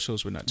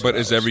shows were not 2 But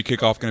hours. is every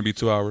kickoff going to be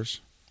 2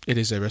 hours? It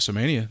is at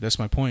WrestleMania. That's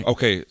my point.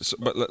 Okay, so,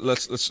 but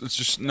let's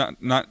just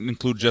not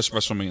include just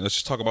WrestleMania. Let's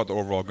just talk about the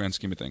overall grand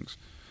scheme of things.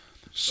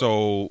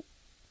 So,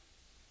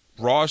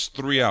 Raw's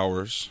 3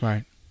 hours.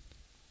 Right.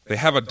 They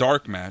have a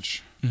dark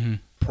match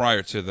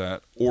prior to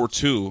that, or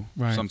 2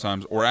 Right.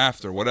 sometimes, or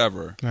after,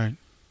 whatever. Right.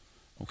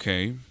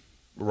 Okay,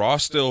 Raw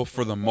still,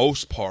 for the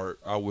most part,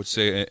 I would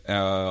say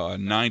a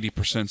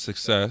 90%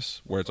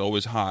 success, where it's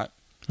always hot.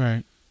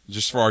 Right.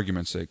 Just for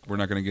argument's sake, we're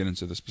not going to get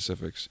into the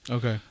specifics.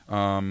 Okay.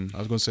 I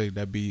was going to say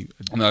that'd be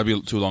That'd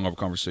be too long of a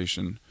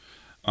conversation.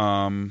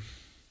 Then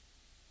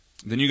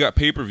you got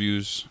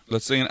pay-per-views.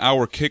 Let's say an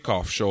hour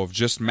kickoff show of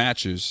just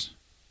matches.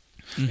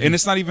 And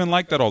it's not even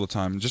like that all the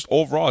time. Just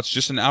overall, it's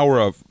just an hour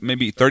of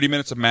maybe 30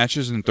 minutes of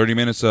matches and 30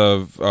 minutes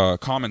of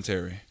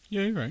commentary.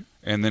 Yeah, you're right.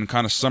 And then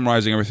kind of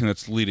summarizing everything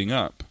that's leading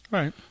up.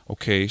 Right.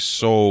 Okay,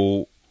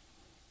 so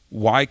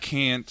why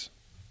does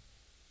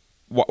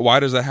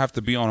that have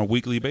to be on a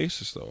weekly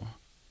basis, though?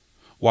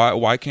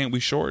 Why can't we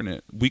shorten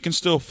it? We can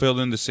still fill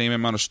in the same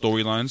amount of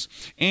storylines.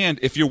 And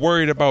if you're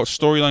worried about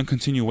storyline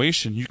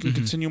continuation, you can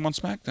continue them on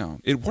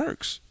SmackDown. It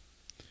works.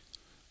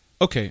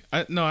 Okay.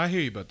 I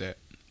hear you about that.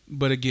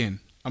 But again,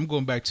 I'm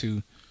going back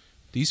to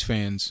these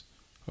fans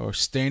are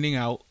standing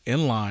out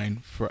in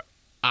line for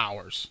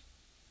hours.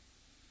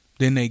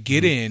 Then they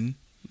get in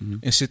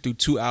and sit through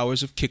 2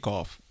 hours of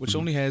kickoff, which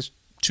only has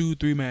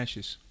 2-3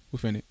 matches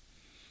within it.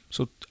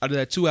 So out of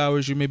that 2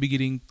 hours, you're maybe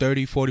getting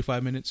 30,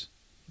 45 minutes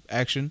of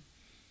action.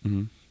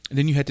 And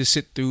then you had to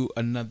sit through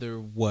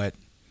another,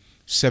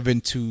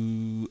 7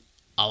 to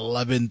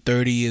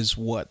 11:30 is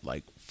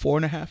like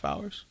 4.5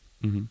 hours?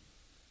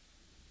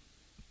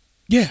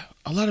 Yeah,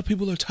 a lot of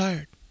people are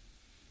tired.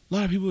 A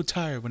lot of people are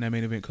tired when that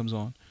main event comes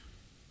on.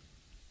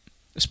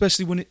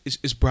 Especially when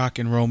it's Brock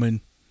and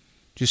Roman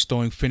just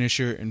throwing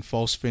finisher and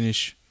false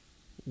finish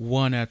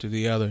one after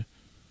the other.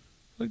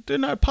 Like, they're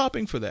not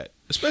popping for that.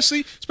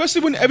 Especially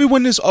when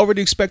everyone is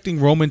already expecting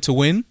Roman to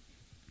win.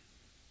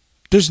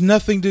 There's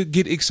nothing to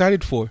get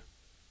excited for.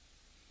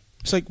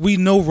 It's like, we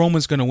know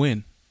Roman's going to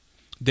win.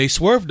 They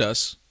swerved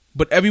us,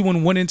 but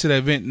everyone went into the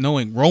event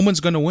knowing Roman's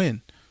going to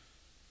win.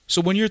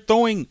 So when you're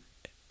throwing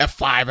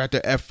F5 after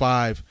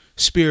F5,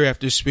 spear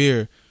after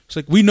spear, it's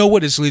like, we know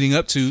what it's leading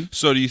up to.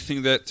 So do you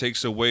think that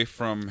takes away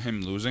from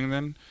him losing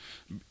then?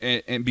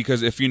 And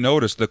because if you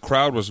notice, the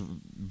crowd was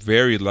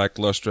very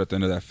lackluster at the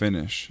end of that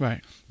finish.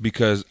 Right.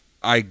 Because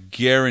I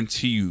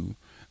guarantee you,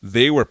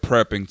 they were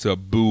prepping to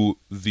boo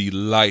the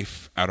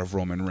life out of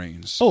Roman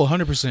Reigns. Oh,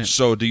 100%.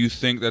 So do you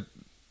think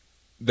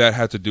that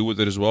had to do with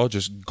it as well,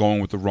 just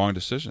going with the wrong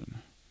decision?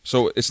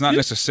 So it's not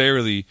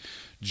necessarily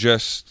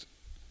just,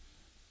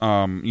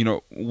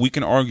 we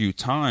can argue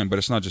time, but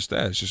it's not just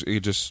that.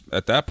 It just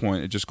at that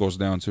point, it just goes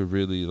down to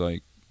really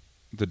like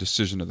the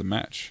decision of the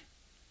match.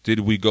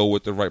 Did we go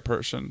with the right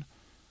person?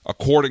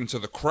 According to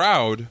the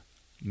crowd,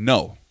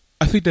 no.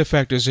 I think that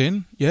factors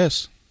in.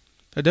 Yes,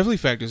 that definitely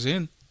factors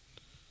in.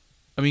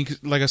 I mean,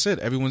 like I said,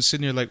 everyone's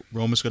sitting there like,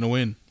 Roman's going to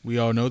win. We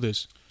all know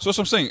this. So that's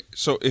what I'm saying.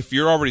 So if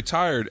you're already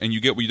tired and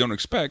you get what you don't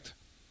expect,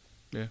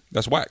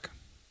 that's whack.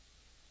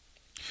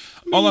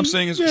 All I'm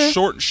saying is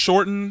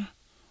shorten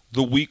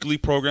the weekly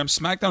program.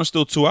 SmackDown is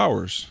still 2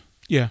 hours.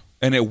 Yeah.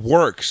 And it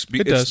works.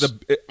 It does.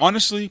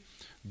 Honestly,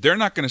 they're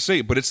not going to say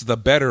it, but it's the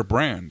better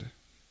brand.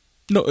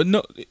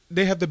 No,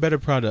 they have the better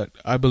product,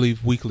 I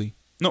believe, weekly.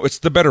 No, it's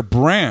the better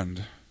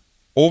brand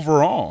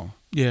overall.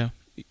 Yeah.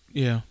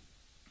 You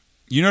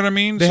know what I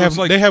mean? They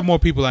have more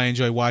people I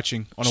enjoy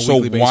watching on a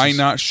weekly basis. So why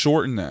not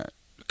shorten that?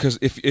 Because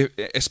if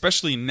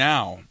especially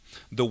now,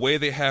 the way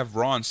they have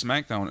Raw and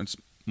SmackDown, it's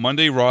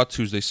Monday Raw,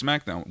 Tuesday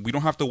SmackDown. We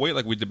don't have to wait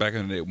like we did back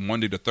in the day,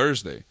 Monday to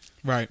Thursday.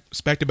 Right.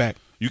 It's back to back.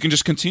 You can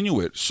just continue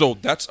it. So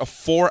that's a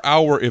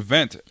 4-hour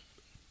event.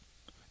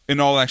 In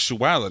all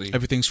actuality,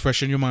 Everything's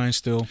fresh in your mind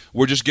still.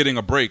 we're just getting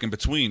a break in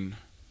between.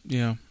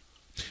 Yeah.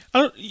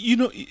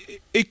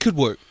 It could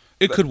work.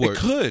 It could work. It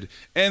could.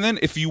 And then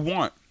if you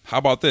want, how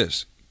about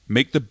this?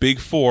 Make the big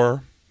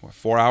 4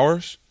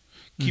 hours.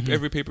 Keep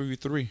every pay-per-view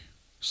 3.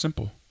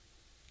 Simple.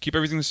 Keep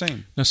everything the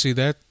same. Now, see,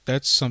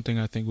 that's something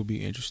I think would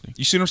be interesting.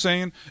 You see what I'm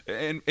saying?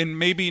 And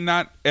maybe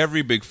not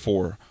every big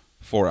 4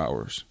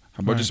 hours.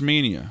 How about just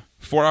Mania?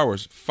 4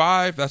 hours.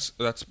 5, that's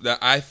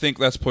I think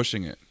that's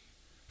pushing it.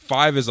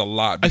 5 is a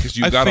lot because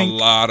you got a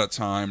lot of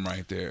time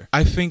right there.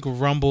 I think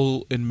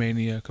Rumble and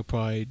Mania could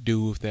probably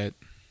do with that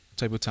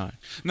type of time.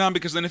 No,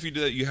 because then if you do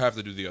that, you have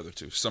to do the other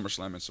two,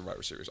 SummerSlam and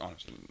Survivor Series,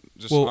 honestly.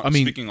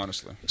 Speaking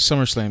honestly.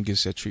 SummerSlam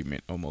gets that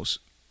treatment almost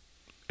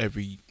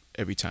every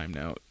time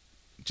now,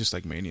 just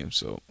like Mania.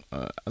 So I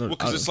don't. Well,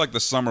 because it's like the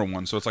summer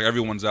one, so it's like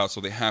everyone's out,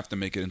 so they have to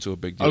make it into a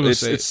big deal.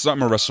 It's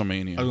summer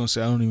WrestleMania. I was gonna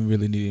say I don't even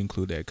really need to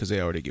include that because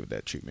they already give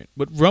that treatment.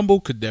 But Rumble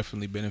could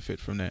definitely benefit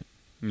from that.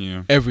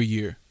 Yeah. Every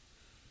year,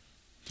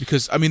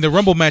 because I mean the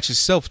Rumble match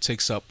itself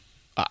takes up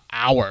an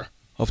hour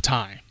of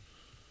time,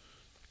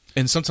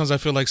 and sometimes I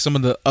feel like some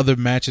of the other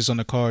matches on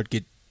the card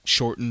get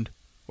shortened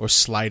or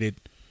slighted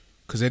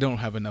because they don't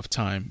have enough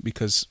time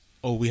because.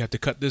 Oh, we have to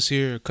cut this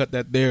here, or cut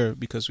that there,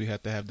 because we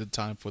have to have the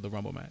time for the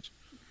Rumble match.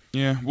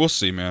 Yeah, we'll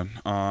see, man.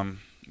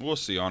 We'll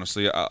see,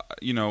 honestly.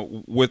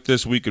 With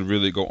this, we could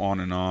really go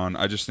on and on.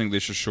 I just think they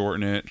should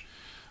shorten it.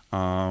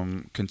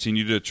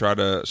 Continue to try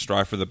to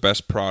strive for the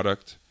best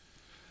product.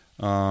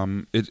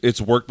 It's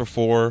worked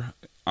before.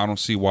 I don't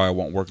see why it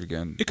won't work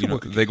again. It could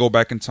work again. They go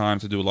back in time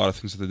to do a lot of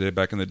things that they did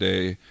back in the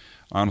day.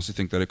 I honestly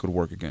think that it could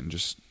work again.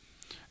 Just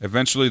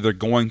eventually, they're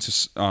going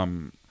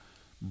to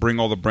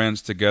bring all the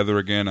brands together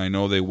again. I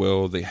know they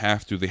will. They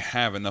have to. They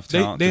have enough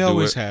talent to do it. They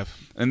always have.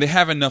 And they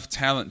have enough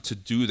talent to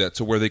do that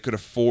to where they could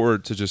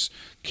afford to just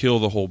kill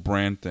the whole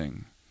brand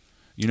thing.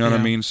 You know what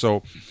I mean?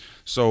 So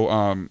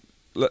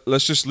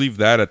let's just leave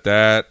that at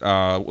that.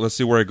 Let's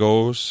see where it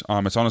goes.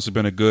 It's honestly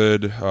been a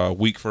good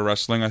week for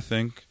wrestling, I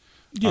think.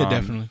 Yeah,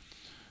 definitely.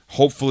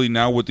 Hopefully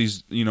now with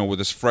these, with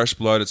this fresh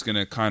blood, it's going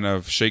to kind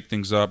of shake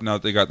things up. Now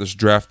that they got this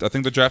draft. I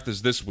think the draft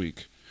is this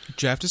week.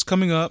 Draft is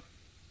coming up.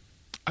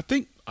 I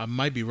think I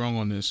might be wrong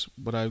on this,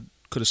 but I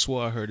could have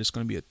swore I heard it's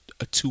going to be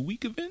a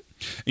 2-week event.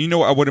 And you know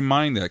what? I wouldn't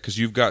mind that because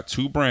you've got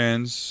 2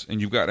 brands and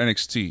you've got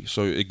NXT,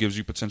 so it gives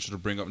you potential to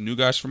bring up new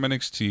guys from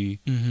NXT.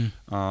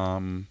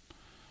 Mm-hmm.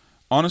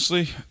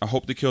 Honestly, I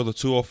hope they kill the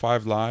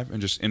 205 Live and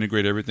just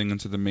integrate everything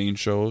into the main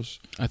shows.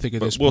 I think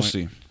at this point. We'll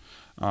see.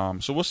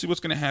 So we'll see what's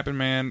going to happen,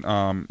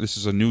 man. This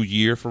is a new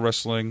year for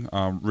wrestling.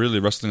 Really,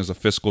 wrestling is a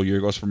fiscal year.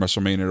 It goes from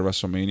WrestleMania to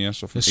WrestleMania,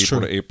 so from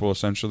April to April,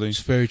 essentially.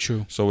 It's very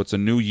true. So it's a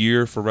new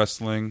year for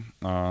wrestling.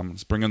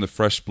 Let's bring in the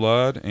fresh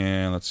blood,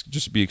 and let's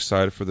just be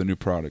excited for the new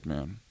product,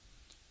 man.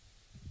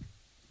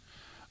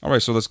 All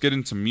right, so let's get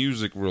into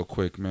music real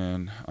quick,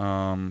 man.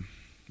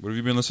 What have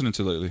you been listening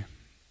to lately?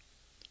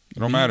 It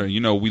don't matter.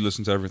 We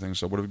listen to everything,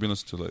 so what have you been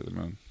listening to lately,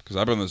 man? Because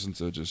I've been listening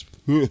to just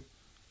a little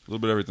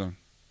bit of everything.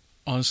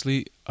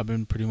 Honestly, I've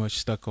been pretty much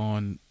stuck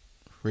on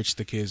Rich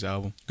the Kid's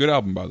album. Good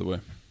album, by the way.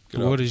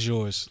 What is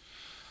yours?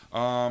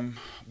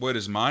 What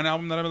is mine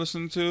album that I've been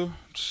listening to?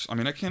 I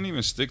mean, I can't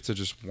even stick to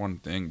just one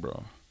thing,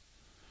 bro.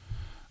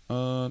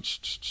 The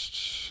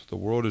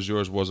World Is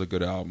Yours was a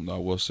good album, though. I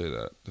will say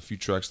that. The few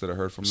tracks that I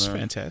heard from there. It's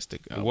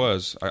fantastic. It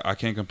was. I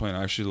can't complain.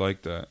 I actually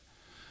liked that.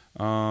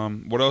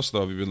 What else, though,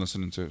 have you been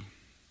listening to?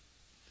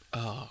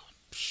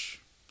 Let's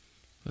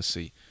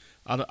see.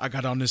 I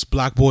got on this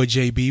Block Boy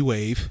JB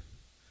wave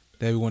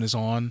that everyone is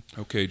on.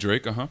 Okay,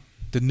 Drake,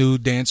 The new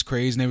dance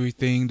craze and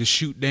everything. The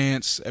shoot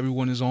dance,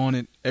 everyone is on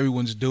it.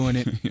 Everyone's doing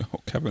it. Yo,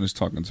 Kevin is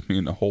talking to me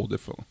in a whole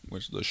different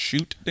language. The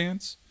shoot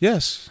dance?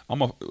 Yes.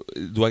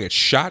 Do I get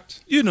shot?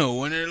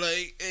 When they're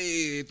like,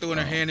 hey, throwing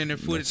their hand in their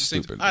foot at the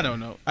same time. I don't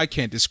know. I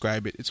can't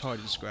describe it. It's hard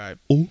to describe.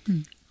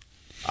 Okay.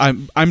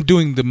 I'm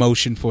doing the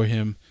motion for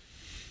him.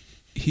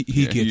 He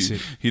gets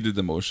it. He did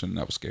the motion.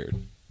 I was scared.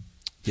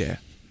 Yeah,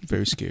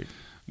 very scared.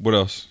 What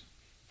else?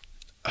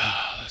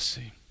 Let's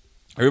see.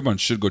 Everyone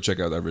should go check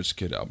out that Rich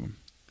Kid album.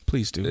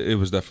 Please do. It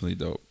was definitely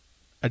dope.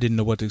 I didn't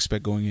know what to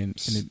expect going in,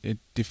 and it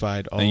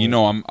defied all.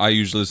 And I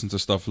usually listen to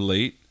stuff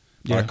late.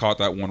 But Yeah. I caught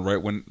that one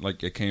right when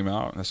it came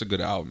out. That's a good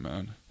album,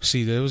 man.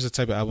 See, that was the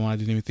type of album I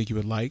didn't even think you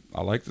would like.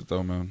 I liked it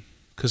though, man.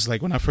 Because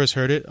when I first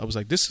heard it, I was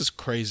like, "This is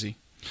crazy."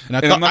 And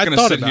I'm not going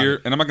to sit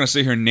here and I'm not going to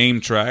sit here and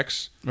name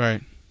tracks.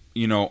 Right.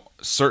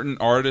 Certain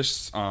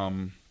artists.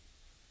 And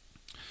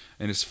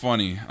it's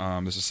funny.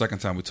 This is the second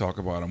time we talk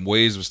about him.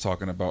 Waze was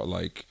talking about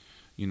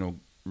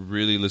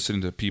really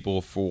listening to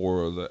people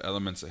for the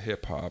elements of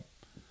hip hop.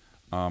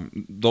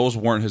 Those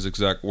weren't his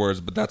exact words,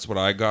 but that's what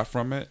I got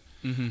from it.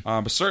 Mm-hmm.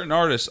 But certain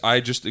artists,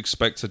 I just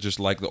expect to just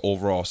like the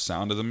overall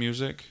sound of the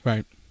music,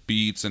 Right.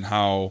 beats, and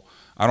how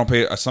I don't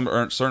pay. Certain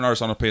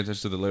artists, I don't pay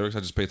attention to the lyrics. I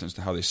just pay attention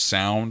to how they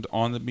sound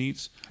on the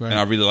beats, Right. and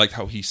I really liked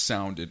how he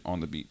sounded on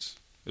the beats.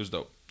 It was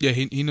dope. Yeah,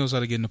 he knows how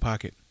to get in the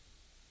pocket.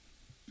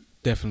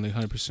 Definitely,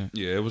 100%.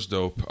 Yeah, it was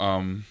dope.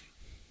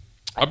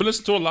 I've been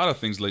listening to a lot of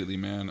things lately,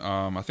 man.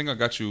 I think I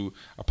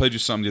played you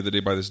something the other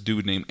day by this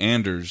dude named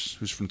Anders,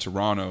 who's from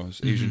Toronto.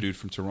 This Asian dude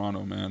from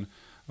Toronto, man.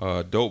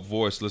 Dope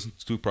voice. Listen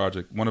to 2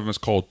 projects. One of them is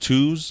called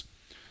Twos,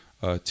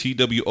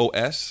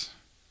 TWOS.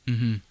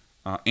 Mm-hmm.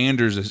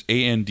 Anders is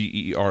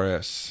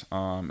Anders,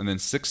 and then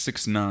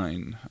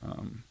 669.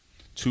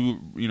 Two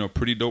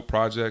pretty dope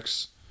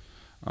projects.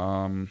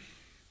 Some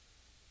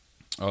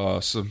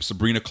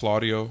Sabrina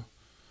Claudio.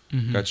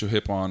 Got your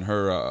hip on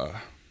her.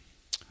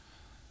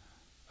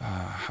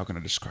 How can I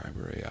describe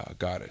her? A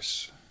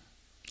goddess.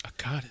 A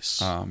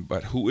goddess.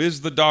 But who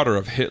is the daughter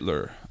of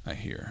Hitler? I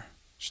hear.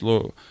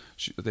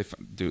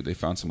 They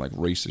found some like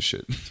racist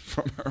shit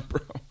from her,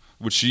 bro.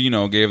 Which she,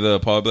 gave the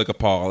public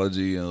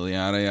apology,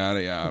 yada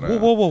yada yada.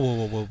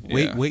 Whoa!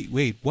 Yeah.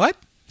 Wait! What?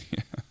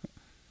 Yeah.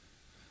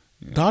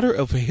 Daughter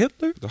of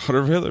Hitler? Daughter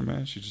of Hitler,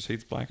 man. She just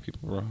hates black people,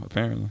 bro.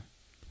 Apparently.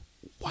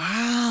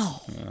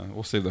 Wow.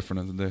 We'll save that for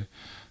another day.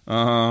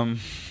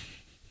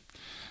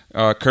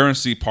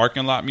 Currency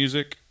Parking Lot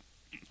Music.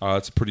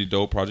 It's a pretty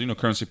dope project.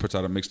 Currency puts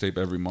out a mixtape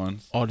every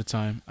month. All the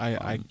time.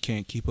 I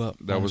can't keep up.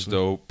 That honestly. was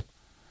dope.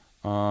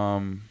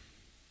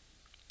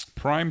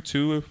 Prime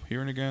 2,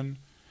 here and again.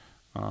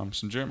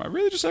 Some Jeremiah.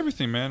 Really just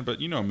everything, man.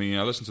 But you know me.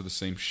 I listen to the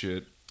same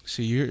shit.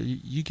 See,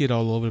 you get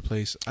all over the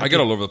place. I get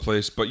all over the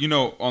place. But,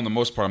 on the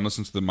most part, I'm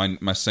listening to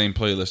my same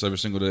playlist every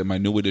single day. My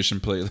New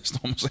Edition playlist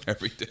almost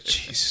every day.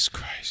 Jesus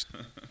Christ.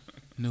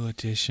 New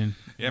Edition.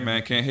 Yeah,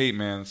 man. Can't hate,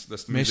 man.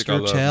 That's the music I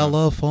Mr. love.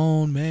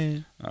 Telephone,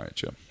 man. All right,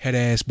 chill. Head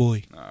ass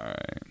boy. All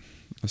right.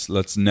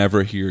 Let's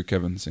never hear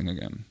Kevin sing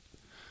again.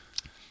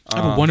 I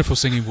have a wonderful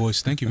singing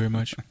voice. Thank you very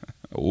much.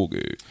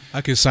 Okay.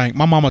 I can sing.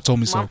 My mama told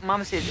me so.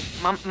 Mama said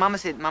that. Mama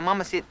said that. My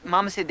mama said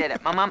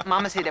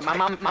that.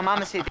 My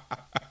mama said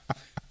that.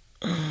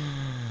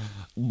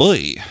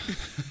 Boy.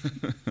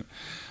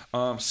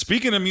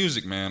 Speaking of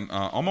music, man,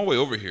 on my way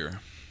over here,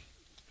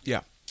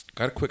 Yeah.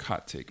 got a quick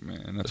hot take,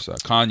 man. That's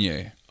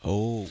Kanye.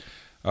 Oh.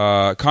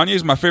 Kanye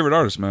is my favorite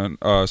artist, man,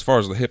 as far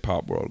as the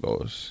hip-hop world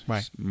goes. Right.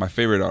 He's my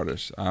favorite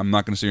artist. I'm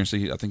not going to sit here and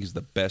say I think he's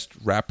the best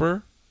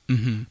rapper,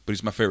 Mm-hmm. but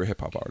he's my favorite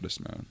hip-hop artist,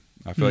 man.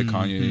 I feel like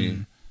Kanye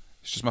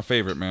is just my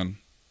favorite, man.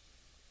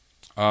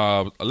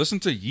 I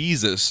listened to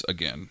Yeezus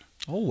again.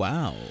 Oh,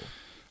 wow.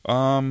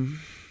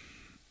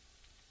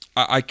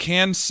 I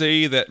can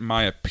say that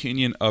my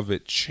opinion of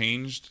it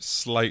changed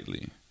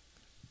slightly.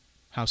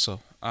 How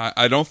so?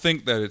 I don't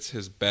think that it's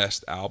his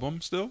best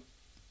album still,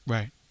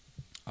 Right.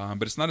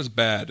 but it's not as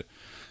bad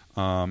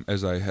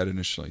as I had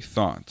initially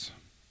thought.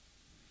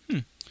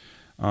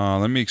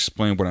 Let me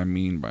explain what I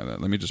mean by that.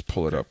 Let me just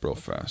pull it up real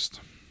fast.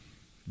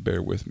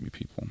 Bear with me,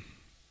 people.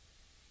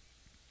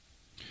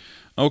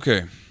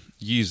 Okay,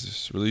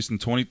 Yeezus, released in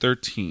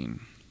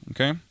 2013.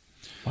 Okay?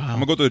 Wow. I'm going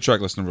to go through the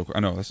track listing real quick. I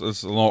know,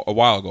 that's a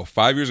while ago.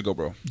 5 years ago,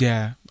 bro.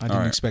 Yeah, I didn't All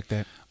right. expect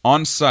that.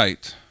 On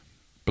Sight,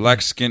 Black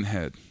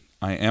Skinhead,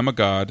 I Am a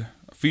God,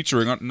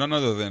 featuring none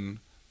other than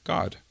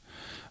God.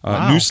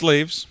 Wow. New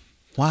Slaves,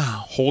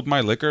 Wow. Hold My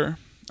Liquor,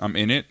 I'm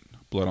In It,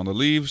 Blood on the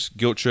Leaves,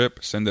 Guilt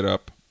Trip, Send It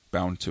Up,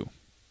 Bound 2.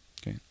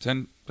 Okay,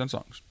 10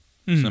 songs.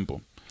 Mhm.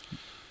 Simple.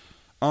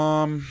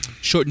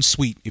 Short and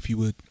sweet, if you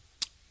would.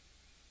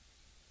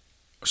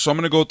 So I'm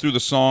going to go through the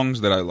songs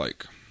that I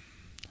like.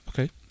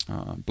 Okay.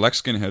 Black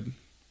Skinhead,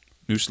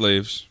 New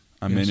Slaves,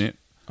 I'm Yes. In It.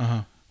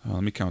 Uh-huh.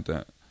 Let me count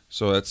that.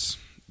 So that's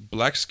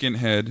Black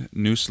Skinhead,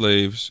 New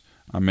Slaves,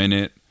 I'm In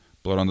It,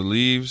 Blood on the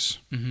Leaves.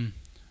 Mm-hmm.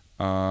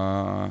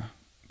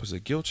 Was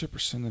it Guilt Trip or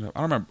Send It Up? I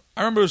don't remember.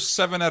 I remember it was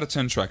 7 out of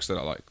 10 tracks that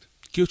I liked.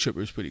 Guilt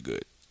Tripper is pretty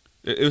good.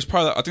 It was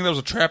probably, I think that was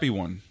a trappy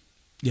one.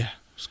 Yeah.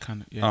 It's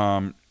kind of,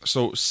 yeah.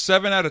 So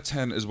 7 out of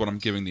 10 is what I'm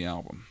giving the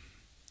album.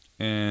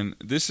 And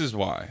this is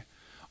why.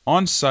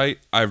 On Sight,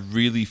 I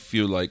really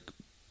feel like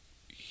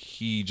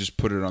he just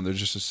put it on there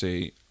just to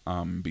say,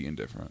 I'm being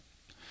different.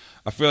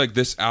 I feel like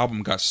this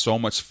album got so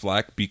much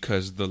flack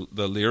because the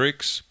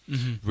lyrics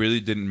really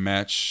didn't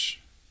match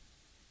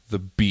the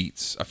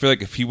beats. I feel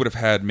like if he would have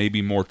had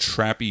maybe more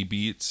trappy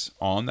beats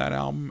on that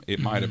album, it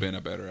might have been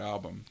a better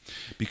album.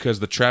 Because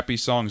the trappy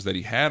songs that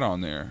he had on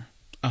there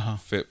Uh-huh.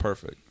 fit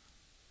perfect.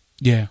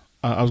 Yeah.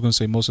 I was going to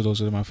say most of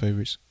those are my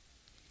favorites.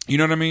 You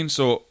know what I mean?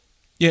 So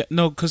Yeah,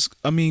 no, because,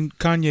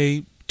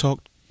 Kanye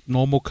talked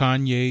normal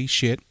Kanye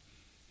shit,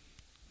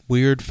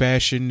 weird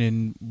fashion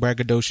and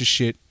braggadocious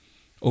shit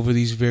over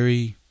these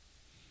very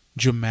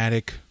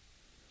dramatic.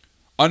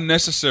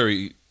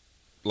 unnecessary,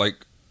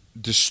 like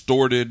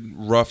distorted,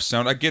 rough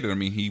sound. I get it. I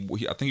mean, he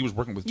I think he was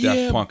working with Daft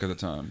Yeah. Punk at the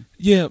time.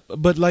 Yeah,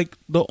 but like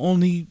the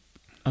only,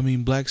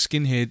 Black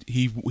Skinhead,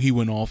 he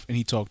went off and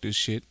he talked this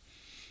shit.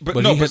 But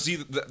But no, he but had- see,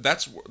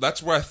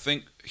 that's where I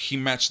think he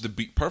matched the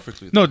beat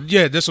perfectly. No,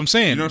 yeah, that's what I'm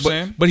saying. You know what I'm but,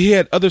 saying? But he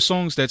had other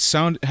songs that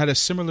had a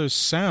similar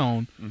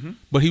sound,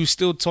 but he was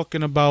still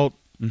talking about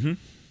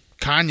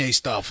Kanye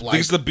stuff, like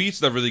Because the beats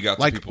that really got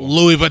to people.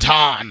 Louis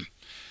Vuitton.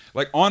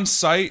 Like On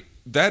Sight,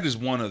 that is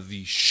one of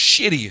the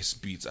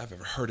shittiest beats I've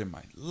ever heard in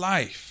my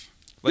life.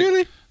 Like,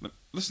 Really?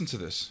 Listen to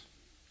this.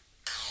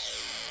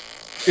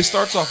 It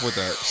starts off with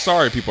that.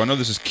 Sorry, people. I know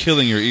this is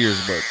killing your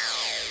ears, but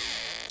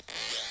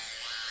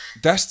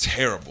that's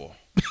terrible.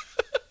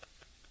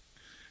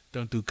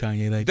 Don't do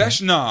Kanye like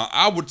that. Nah,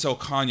 I would tell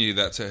Kanye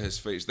that to his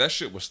face. That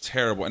shit was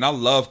terrible, and I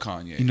love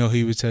Kanye. You know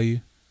he would tell you,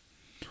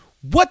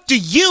 what do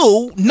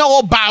you know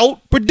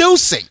about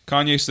producing?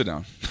 Kanye, sit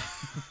down.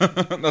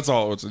 That's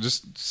all. It's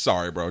just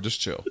sorry, bro. Just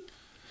chill.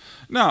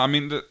 No, I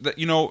mean,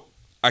 you know,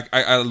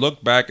 I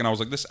look back and I was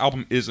like, this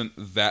album isn't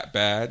that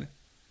bad.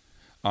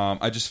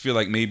 I just feel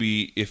like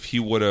maybe if he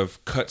would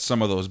have cut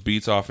some of those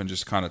beats off and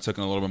just kind of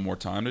taken a little bit more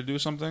time to do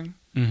something,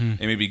 and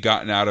maybe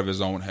gotten out of his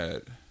own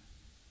head.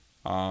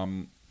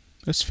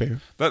 That's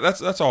fair.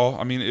 That's all.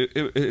 I mean,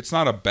 it's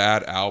not a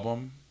bad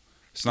album.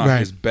 It's not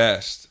his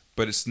best,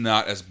 but it's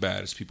not as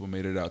bad as people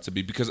made it out to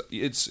be, because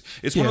it's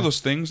one of those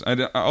things.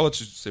 I'll let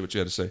you say what you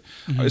had to say.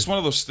 It's one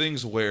of those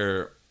things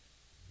where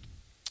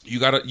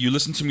you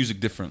listen to music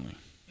differently.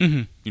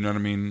 You know what I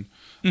mean?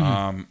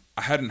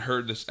 I hadn't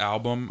heard this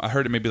album. I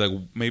heard it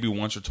maybe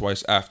once or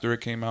twice after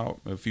it came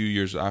out, a few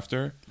years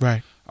after.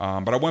 Right.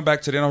 But I went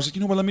back today and I was like,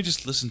 you know what? Let me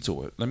just listen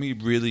to it. Let me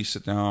really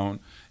sit down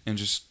and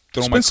just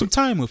spend some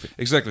time with it.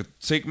 Exactly.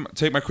 Take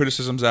my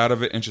criticisms out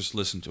of it and just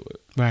listen to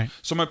it. Right.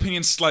 So my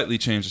opinion slightly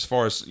changed as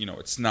far as, you know,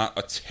 it's not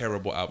a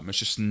terrible album. It's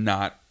just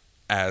not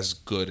as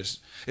good as,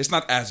 it's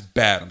not as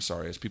bad, I'm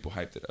sorry, as people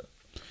hyped it up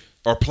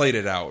or played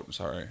it out. I'm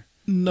sorry.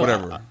 No,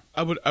 whatever.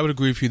 I would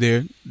agree with you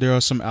there. There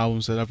are some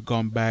albums that I've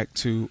gone back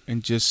to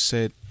and just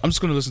said, I'm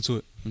just going to listen to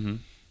it.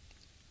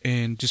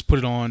 And just put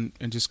it on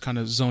and just kind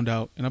of zoned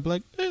out. And I'd be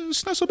like,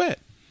 it's not so bad.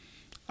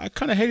 I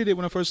kind of hated it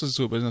when I first listened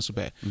to it, but it's not so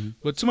bad.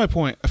 But to my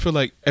point, I feel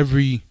like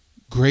every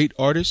great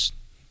artist,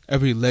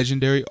 every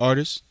legendary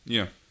artist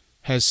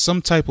has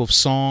some type of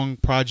song,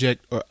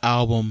 project, or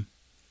album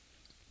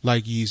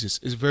like Yeezus.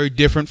 It's very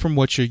different from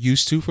what you're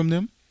used to from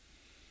them.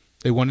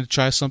 They wanted to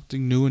try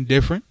something new and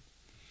different.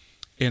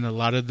 And a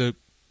lot of the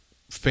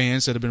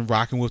fans that have been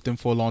rocking with them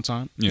for a long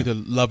time either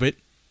love it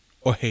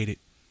or hate it.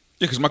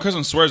 Yeah, because my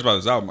cousin swears by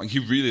this album. Like, he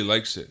really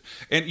likes it.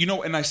 And, you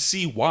know, and I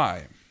see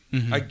why.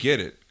 I get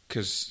it.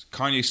 Because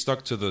Kanye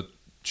stuck to the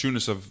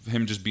trueness of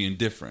him just being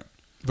different.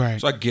 Right.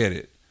 So I get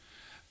it.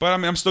 But, I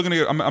mean, I'm still going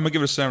to I'm gonna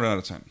give it a 7 out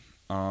of 10.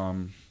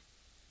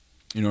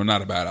 You know,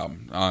 not a bad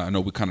album. I know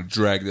we kind of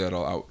dragged that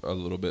all out a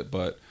little bit,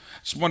 but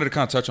just wanted to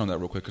kind of touch on that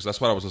real quick because that's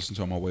what I was listening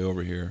to on my way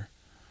over here.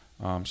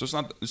 So it's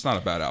not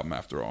a bad album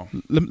after all.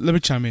 Let me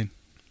chime in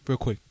real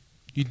quick.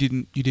 You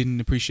didn't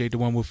appreciate the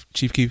one with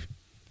Chief Keef?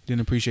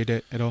 Didn't appreciate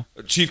that at all?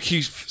 Chief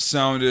Keef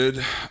sounded,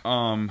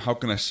 how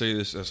can I say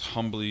this as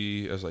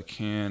humbly as I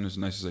can, as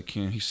nice as I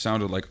can? He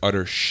sounded like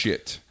utter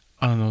shit.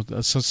 I don't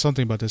know.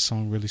 Something about this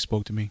song really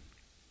spoke to me.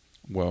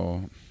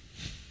 Well,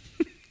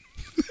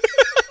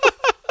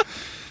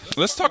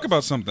 let's talk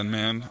about something,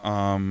 man.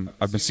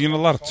 I've been seeing a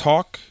lot of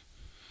talk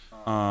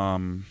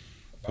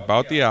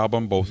about the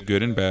album, both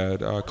good and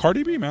bad.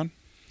 Cardi B, man.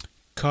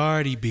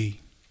 Cardi B.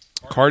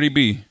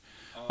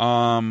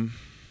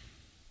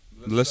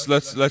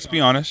 Let's be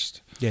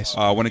honest. Yes.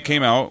 When it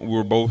came out, we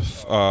were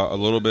both a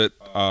little bit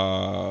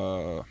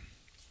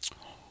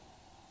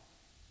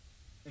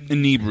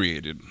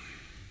inebriated.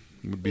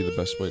 Would be the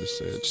best way to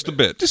say it. Just a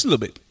bit. Just a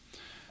little bit.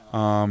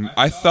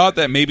 I thought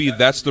that maybe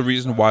that's the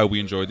reason why we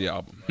enjoyed the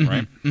album,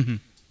 right?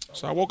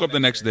 So I woke up the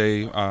next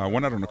day.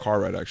 Went out on a car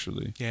ride,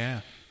 actually.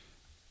 Yeah.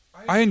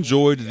 I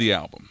enjoyed the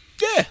album.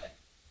 Yeah.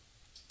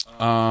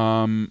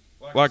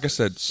 Like I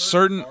said,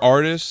 certain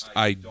artists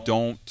I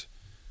don't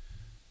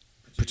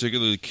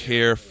particularly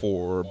care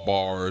for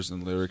bars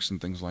and lyrics and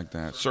things like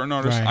that. Certain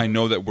artists I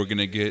know that we're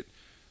gonna get.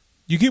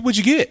 You get what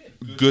you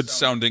get. Good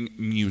sounding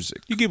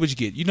music. You get what you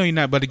get. You know you're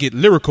not about to get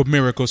lyrical,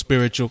 miracle,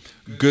 spiritual.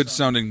 Good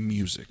sounding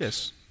music.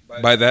 Yes.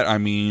 By that I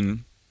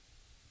mean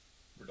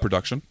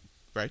production.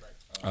 Right.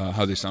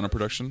 How they sound in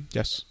production.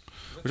 Yes.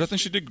 Which I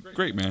think she did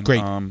great, man.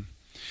 Great.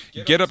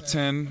 Get Up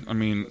 10, I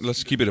mean,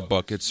 let's keep it a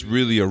buck. It's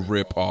really a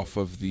rip off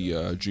of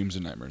the Dreams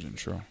and Nightmares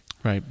intro.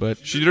 Right,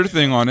 but she did her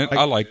thing on it.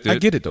 I liked it. I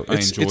get it, though. I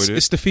enjoyed it.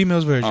 It's the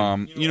female's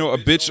version. You know, a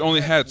bitch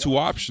only had two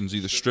options,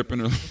 either stripping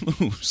or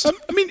lose.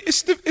 I mean,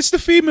 it's the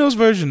female's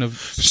version of...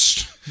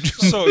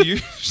 So, you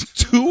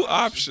two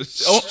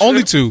options.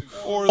 Only two.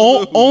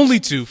 Only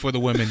two for the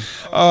women.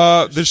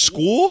 There's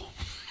school?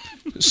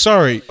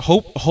 Sorry.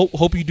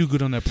 Hope you do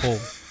good on that poll.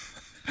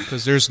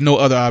 Because there's no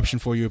other option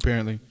for you,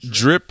 apparently.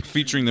 Drip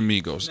featuring the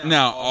Migos.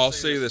 Now, I'll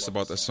say this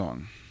about that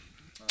song.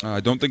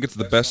 I don't think it's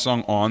the best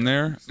song on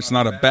there. It's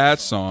not a bad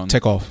song.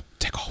 Take off.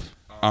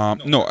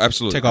 No,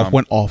 absolutely. Take off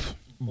went off.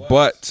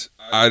 But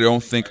I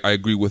don't think I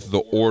agree with the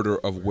order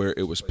of where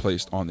it was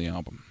placed on the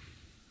album.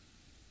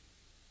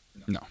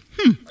 No.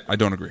 I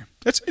don't agree.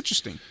 That's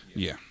interesting.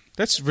 Yeah.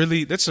 That's a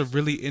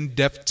really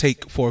in-depth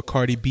take for a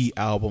Cardi B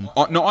album.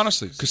 No,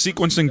 honestly, because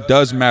sequencing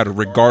does matter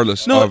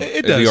regardless of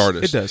the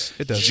artist.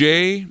 It does.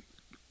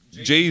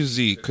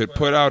 Jay-Z could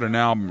put out an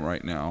album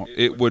right now.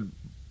 It would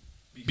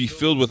be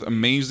filled with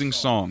amazing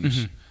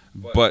songs,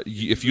 but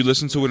if you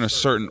listen to it in a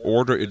certain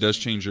order, it does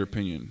change your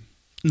opinion.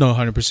 No,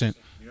 100%.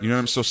 You know what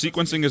I mean? So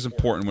sequencing is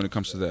important when it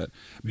comes to that.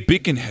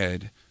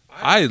 Beaconhead,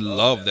 I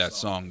love that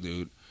song,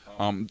 dude.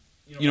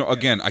 You know,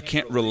 again, I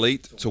can't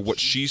relate to what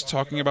she's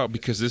talking about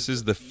because this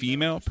is the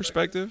female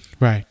perspective.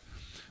 Right.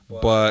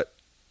 But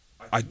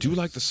I do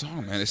like the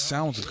song, man. It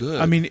sounds good.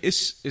 I mean,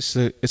 it's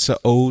a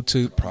ode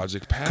to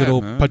Project Pat, good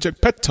old man.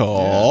 Project Pat.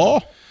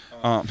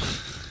 Yeah.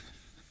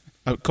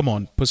 Come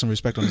on, put some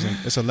respect on his name.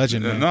 It's a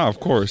legend, man. No, of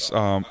course.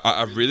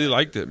 I really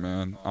liked it,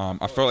 man.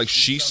 I felt like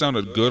she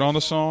sounded good on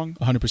the song.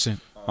 100%.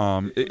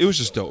 It was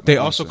just dope. They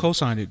man, also honestly.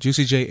 co-signed it.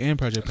 Juicy J and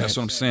Project Pat. That's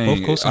what I'm saying.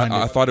 Both co-signed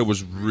I it. thought it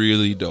was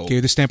really dope.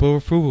 Gave the stamp of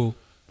approval.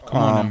 Come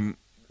on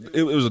now.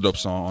 It was a dope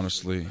song,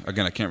 honestly.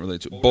 Again, I can't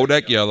relate to it.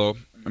 Bodak Yellow.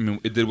 I mean,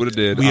 it did what it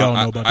did. We all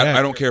know about that.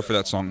 I don't care for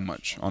that song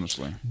much,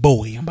 honestly.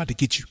 Boy, I'm about to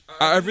get you.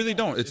 I really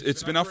don't.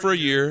 It's been out for a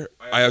year.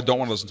 I don't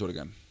want to listen to it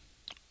again.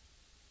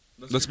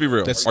 Let's be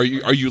real. Are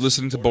you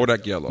listening to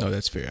Bodak Yellow? No,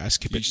 that's fair. I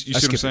skip it. You I see what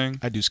I'm skip saying? it.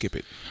 I do skip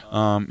it.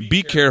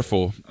 Be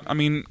careful. I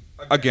mean,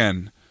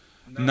 again,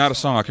 not a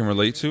song I can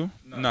relate to.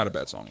 Not a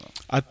bad song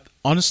though.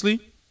 Honestly,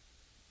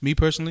 me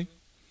personally,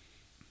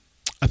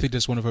 I think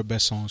that's one of her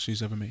best songs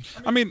she's ever made.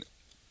 I mean,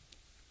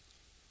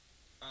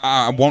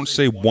 I won't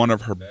say one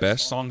of her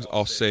best songs.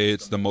 I'll say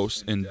it's the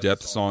most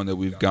in-depth song that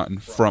we've gotten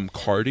from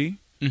Cardi.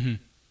 Mm-hmm.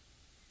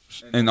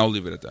 And I'll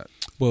leave it at that.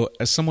 Well,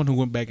 as someone who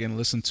went back and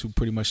listened to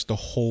pretty much the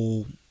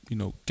whole,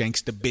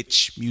 Gangsta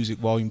Bitch Music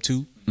Volume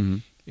 2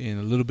 and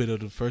a little bit of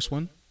the first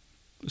one,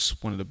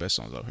 it's one of the best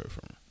songs I've heard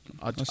from her.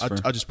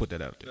 I'll just put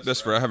that out there. That's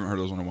fair. I haven't heard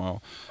those in a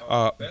while.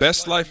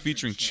 Best Life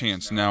featuring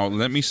Chance. Now,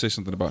 let me say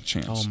something about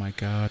Chance. Oh, my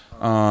God.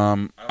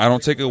 I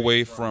don't take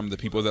away from the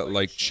people that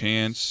like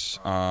Chance.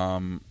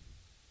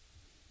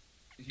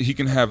 He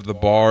can have the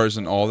bars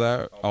and all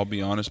that, I'll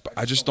be honest, but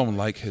I just don't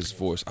like his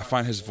voice. I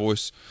find his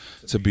voice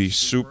to be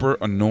super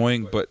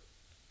annoying, but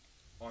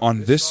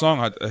on this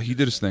song, he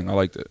did his thing. I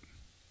liked it.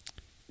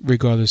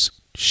 Regardless,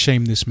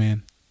 shame this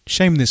man.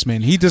 Shame this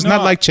man. He does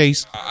not like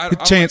Chase.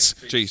 Chance.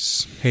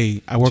 Chase.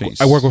 Hey, I work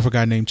with a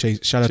guy named Chase.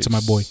 Shout out to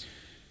my boy.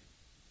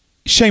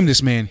 Shame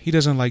this man. He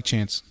doesn't like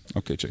Chance.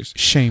 Okay, Chase.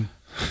 Shame.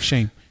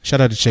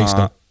 Shout out to Chase,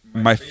 though.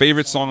 My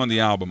favorite song on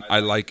the album, I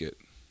like it.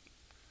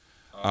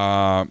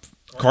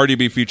 Cardi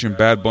B featuring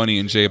Bad Bunny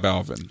and J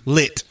Balvin.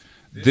 Lit.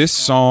 This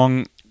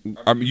song,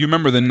 you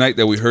remember the night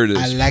that we heard this.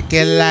 I like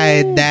it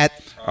like that.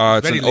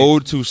 It's an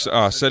ode to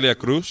Celia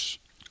Cruz.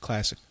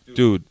 Classic.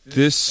 Dude,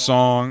 this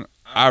song,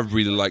 I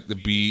really like the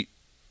beat.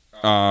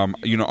 I'm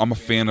a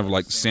fan of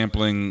like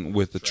sampling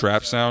with the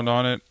trap sound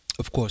on it.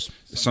 Of course.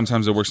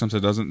 Sometimes it works,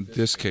 sometimes it doesn't. In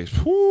this case,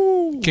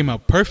 whoo. Came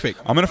out perfect.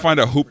 I'm going to find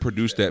out who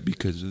produced that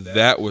because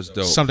that was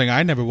dope. Something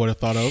I never would have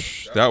thought of.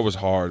 That was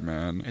hard,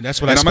 man. And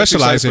that's what I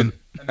specialize in.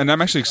 And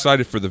I'm actually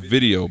excited for the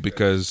video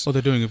because... Oh,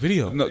 they're doing a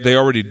video. No, they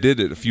already did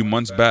it a few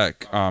months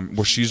back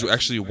where she's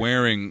actually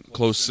wearing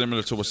clothes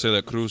similar to what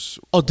Celia Cruz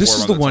Oh, this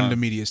is the one time. the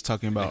media is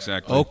talking about.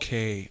 Exactly.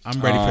 Okay, I'm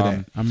ready for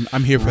that.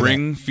 I'm here for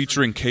Ring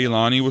featuring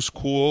Kehlani was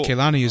cool.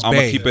 Kehlani is I'm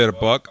going bae. to keep it a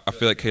buck. I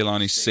feel like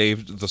Kehlani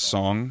saved the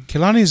song. that.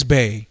 Kehlani is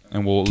bae.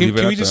 And we'll Can leave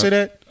it we at just say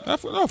that?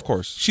 Of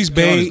course. She's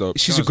Kehlani's bae. dope.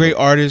 She's a Kehlani's great dope.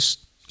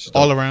 artist dope.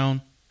 all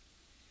around.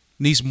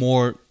 Needs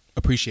more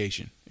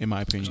appreciation, in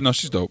my opinion. No,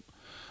 she's dope.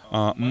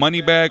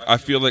 Moneybag, I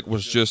feel like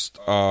was just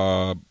That's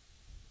a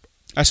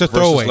verses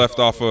throwaway. left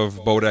off of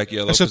Bodak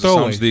Yellow. That's a 'cause it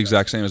throwaway. sounds the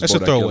exact same as That's a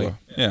Bodak throwaway.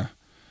 Yellow.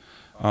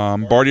 Yeah.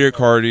 Bartier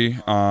Cardi,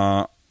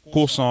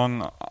 cool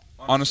song.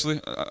 Honestly,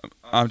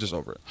 I'm just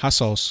over it. Hot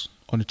sauce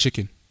on the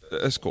chicken.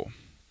 It's cool.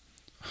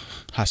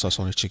 Hot sauce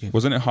on the chicken.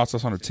 Wasn't it hot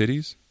sauce on her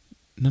titties?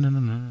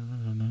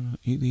 No.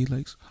 He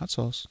likes hot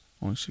sauce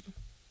on his chicken.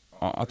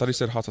 I thought he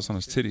said hot sauce on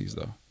his titties,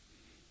 though.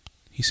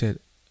 He said,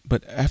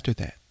 but after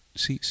that,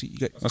 see, you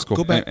got, That's cool.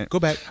 Go back. And- Go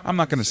back. I'm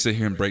not going to sit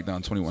here and break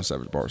down 21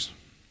 Savage bars.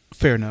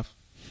 Fair enough.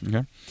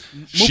 Okay.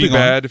 She on.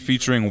 Bad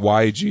featuring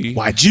YG.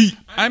 YG.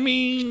 I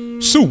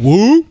mean, So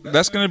woo.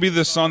 that's going to be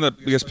the song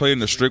that gets played in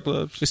the strip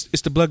clubs.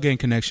 It's the blood gang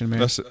connection, man.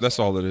 That's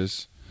all it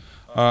is.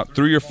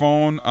 Through Your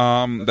Phone,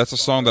 that's a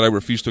song that I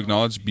refuse to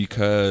acknowledge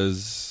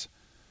because,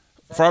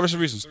 for obvious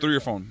reasons, Through Your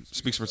Phone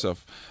speaks for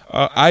itself.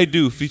 I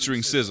Do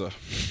featuring SZA.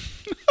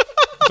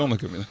 Don't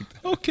look at me like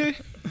that. Okay.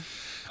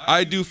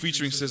 I Do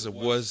featuring SZA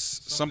was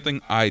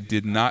something I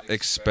did not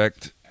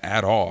expect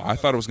at all. I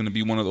thought it was going to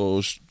be one of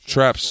those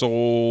trap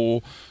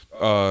soul,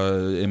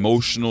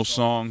 emotional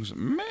songs.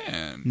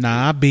 Man.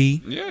 Nah,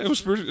 B. Yeah, it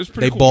was pretty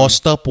They cool.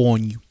 bossed up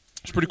on you.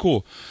 It's pretty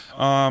cool.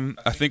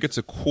 I think it's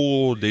a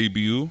cool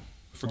debut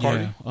for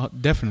Cardi. Yeah,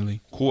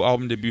 definitely. Cool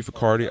album debut for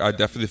Cardi. I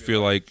definitely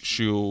feel like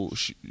she'll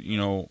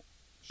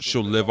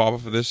live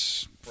off of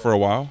this for a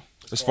while.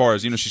 As far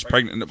as she's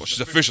pregnant. Well,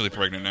 she's officially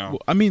pregnant now.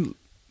 Well, I mean,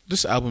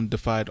 this album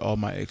defied all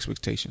my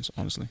expectations.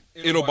 Honestly,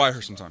 It'll buy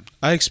her some time.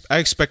 I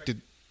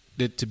expected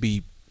it to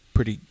be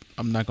pretty.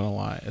 I'm not gonna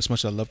lie. As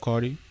much as I love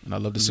Cardi and I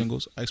love the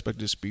singles, I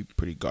expected this to be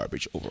pretty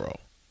garbage overall.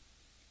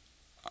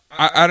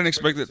 I didn't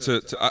expect it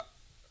to.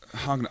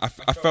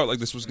 I felt like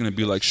this was going to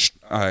be like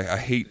I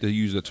hate to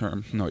use the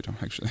term. No, I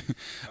don't actually.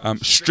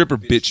 Stripper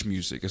bitch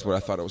music is what I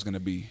thought it was going to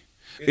be.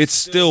 It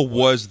still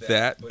was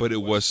that, but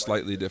it was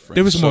slightly different.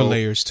 There was more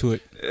layers to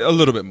it. A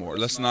little bit more.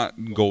 Let's not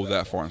go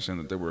that far and saying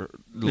that there were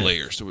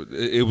layers to it.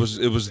 It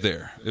was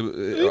there.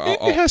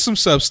 It has some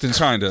substance,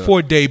 Kinda. for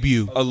a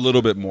debut, A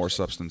little bit more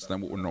substance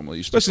than what we're normally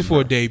used to. especially from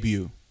for a her.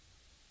 debut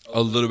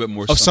A little bit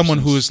more of someone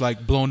substance. who is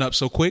like blown up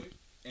so quick.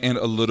 And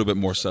a little bit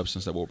more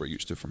substance than what we're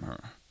used to from her.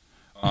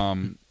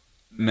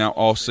 Now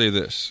I'll say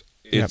this: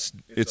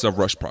 it's a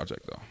Rush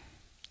project though.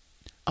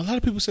 A lot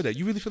of people say that.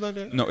 You really feel like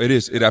that? No, it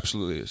is. It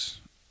absolutely is.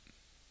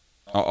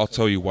 I'll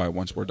tell you why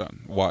once we're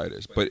done. Why it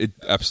is, but it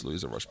absolutely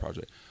is a rushed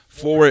project.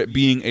 For it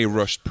being a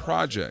rushed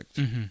project,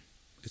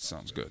 it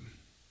sounds good.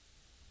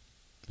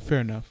 Fair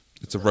enough.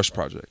 It's a rush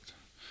project.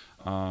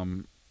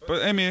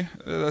 But I mean,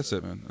 that's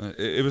it, man.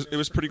 It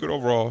was pretty good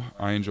overall.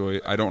 I enjoy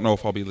it. I don't know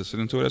if I'll be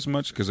listening to it as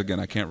much because again,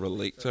 I can't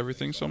relate to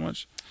everything so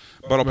much.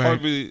 But I'll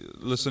probably be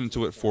listening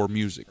to it for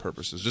music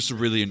purposes, just to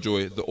really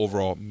enjoy the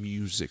overall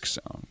music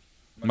sound.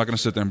 I'm not gonna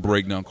sit there and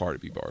break down Cardi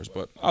B bars,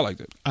 but I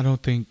liked it. I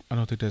don't think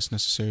that's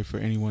necessary for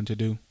anyone to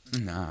do.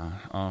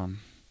 Nah.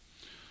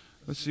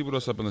 Let's see what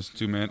else I've been listening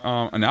to, man.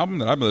 An album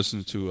that I've been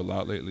listening to a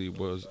lot lately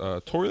was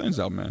Tory Lanez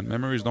album, man.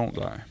 Memories Don't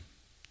Die.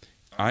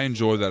 I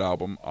enjoy that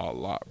album a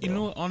lot, bro. You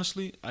know what?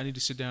 Honestly, I need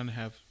to sit down and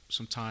have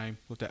some time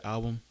with that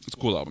album. It's a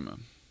cool album,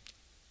 man.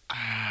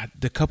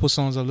 The couple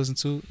songs I've listened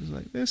to, it's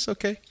like, it's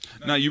okay.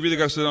 Now, you really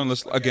got to sit down and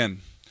listen. Again,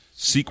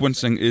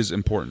 sequencing is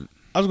important.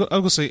 I was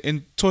going to say,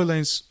 in Tory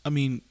Lanez, I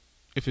mean,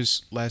 if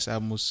his last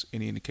album was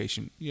any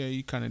indication, yeah,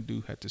 you kind of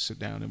do have to sit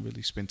down and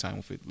really spend time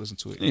with it, listen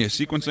to it. Yeah,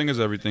 sequencing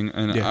is everything,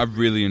 and I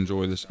really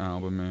enjoy this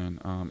album,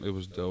 man. It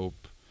was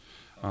dope.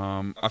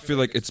 I feel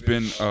like it's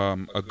been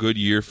a good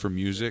year for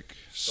music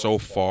so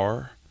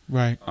far.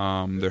 Right.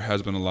 There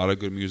has been a lot of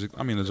good music.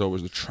 I mean, there's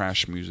always the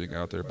trash music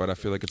out there, but I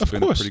feel like it's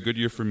been a pretty good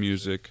year for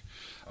music.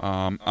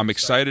 I'm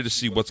excited to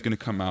see what's going to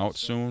come out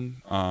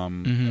soon.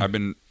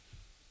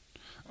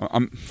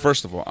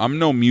 First of all, I'm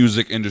no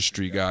music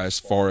industry guy as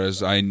far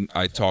as I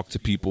talk to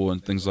people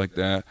and things like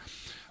that.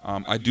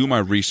 I do my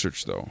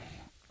research, though.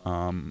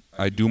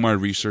 I do my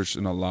research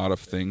in a lot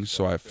of things,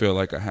 so I feel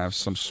like I have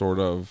some sort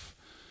of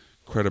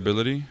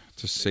credibility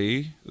to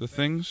say the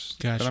things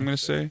that I'm going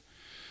to say.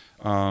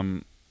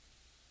 I'm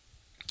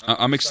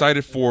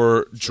excited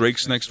for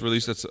Drake's next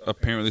release that's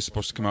apparently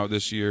supposed to come out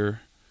this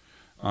year.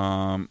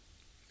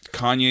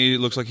 Kanye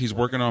looks like he's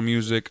working on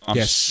music.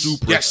 I'm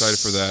super excited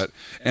for that.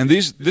 And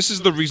this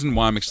is the reason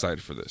why I'm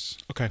excited for this.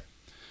 Okay.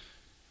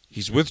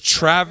 He's with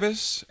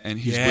Travis and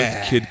he's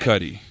with Kid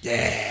Cudi.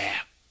 Yeah.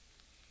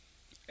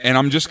 And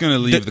I'm just going to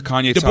leave the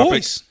Kanye topic.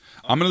 Boys.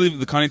 I'm going to leave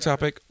the Kanye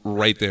topic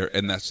right there,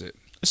 and that's it.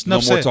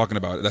 No more talking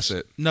about it. That's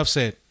it. Enough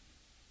said.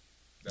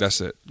 That's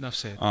it. Enough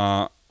said.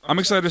 I'm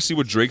excited to see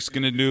what Drake's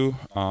going to do.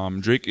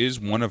 Drake is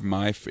one of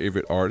my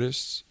favorite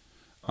artists.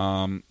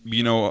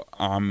 You know,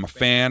 I'm a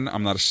fan.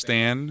 I'm not a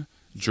stan.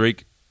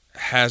 Drake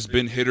has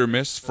been hit or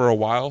miss for a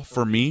while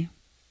for me.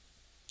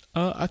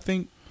 I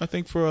think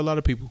for a lot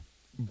of people.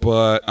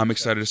 But I'm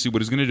excited to see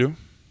what he's going to do.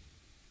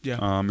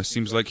 Yeah. It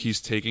seems like he's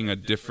taking a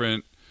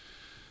different,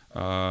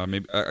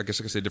 maybe I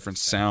guess I could say different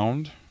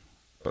sound.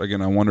 But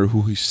again, I wonder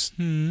who he's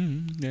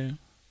being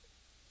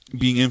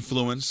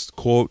influenced,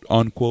 quote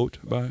unquote,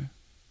 by.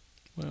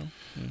 Well,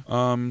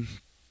 yeah.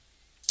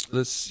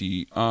 Let's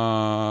see.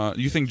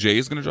 You think Jay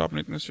is going to drop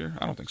anything this year?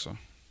 I don't think so.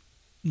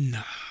 Nah.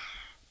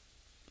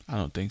 I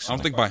don't think so. I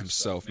don't think by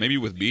himself. Maybe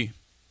with B.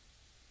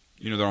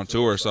 You know, they're on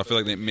tour, so I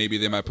feel like maybe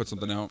they might put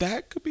something out.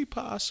 That could be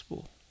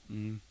possible.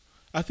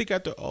 I think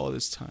after all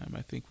this time,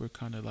 I think we're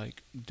kind of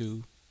like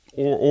due.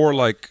 Or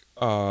like,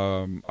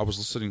 I was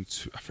listening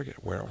to, I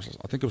forget where I was.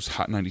 I think it was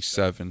Hot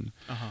 97.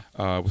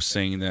 Was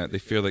saying that they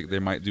feel like they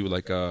might do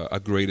like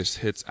a greatest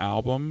hits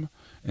album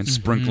and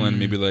sprinkle in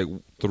maybe like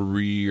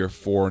 3 or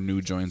 4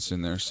 new joints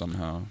in there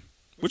somehow,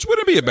 which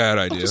wouldn't be a bad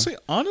idea. Say,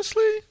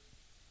 honestly,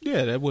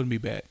 yeah, that wouldn't be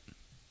bad.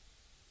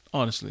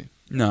 Honestly,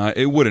 no,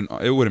 it wouldn't.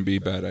 It wouldn't be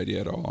a bad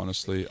idea at all.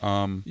 Honestly,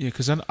 yeah,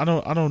 because I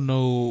don't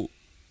know.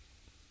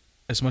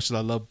 As much as I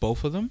love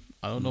both of them,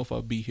 I don't know if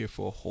I'll be here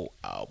for a whole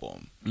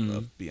album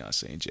of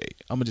Beyonce and Jay.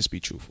 I'm gonna just be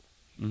truthful.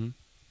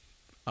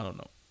 I don't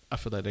know. I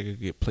feel like they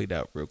could get played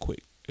out real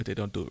quick if they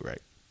don't do it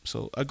right.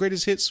 So a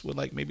greatest hits with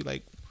maybe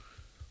 2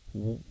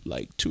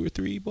 or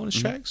 3 bonus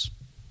tracks.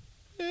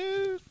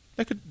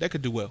 That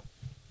could do well.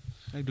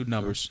 That could do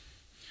numbers.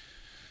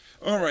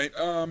 All right.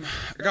 I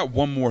got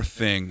one more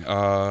thing.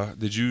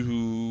 Did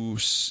you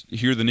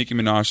hear the Nicki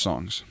Minaj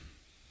songs?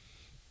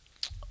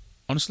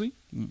 Honestly,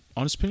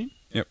 honest opinion.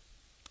 Yep.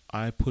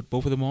 I put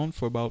both of them on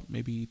for about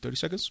maybe 30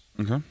 seconds.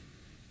 Okay.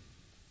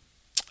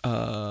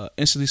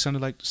 Instantly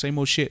sounded like the same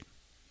old shit.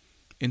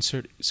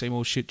 Insert same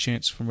old shit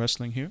chants from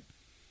wrestling here.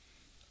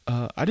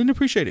 I didn't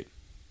appreciate it.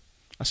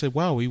 I said,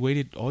 wow, we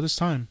waited all this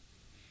time.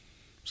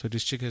 So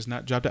this chick has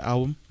not dropped an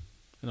album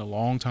in a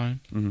long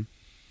time.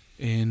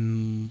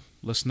 And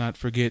let's not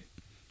forget,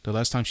 the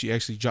last time she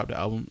actually dropped the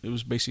album, it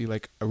was basically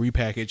like a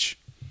repackage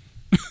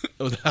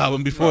of the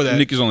album before that.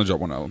 Nicki's only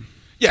dropped one album.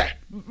 Yeah,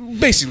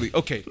 basically.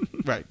 Okay,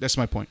 right. That's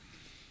my point.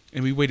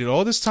 And we waited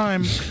all this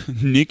time.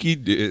 Nicki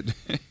did.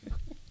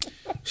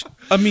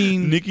 I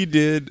mean, Nicki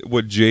did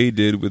what Jay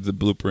did with the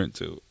Blueprint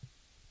 2.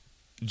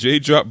 Jay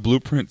dropped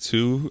Blueprint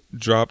 2,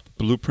 dropped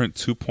Blueprint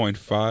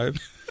 2.5,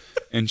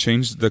 and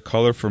changed the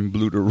color from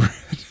blue to red.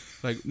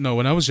 Like, no,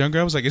 when I was younger,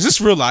 I was like, is this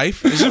real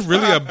life? Is this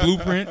really a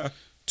Blueprint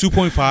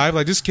 2.5?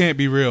 Like, this can't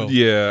be real.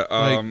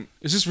 Yeah.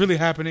 Is this really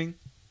happening?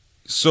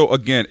 So,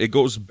 again, it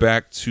goes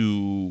back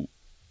to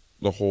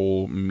the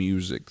whole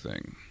music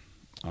thing.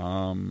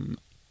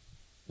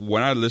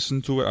 when I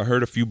listened to it, I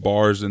heard a few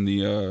bars in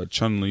the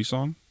Chun-Li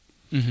song.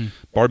 Mm-hmm.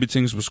 Barbie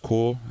Tings was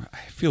cool.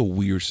 I feel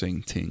weird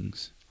saying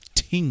Tings.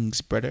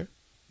 Tings, brother.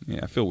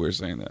 Yeah, I feel weird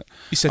saying that.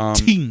 You said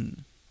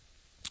ting.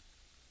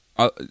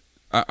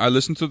 I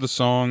listened to the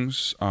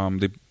songs.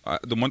 The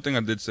one thing I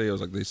did say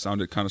was like they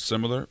sounded kind of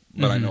similar,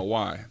 but I know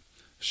why.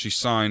 She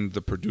signed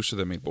the producer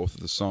that made both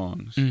of the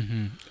songs.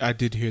 Mm-hmm. I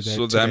did hear that.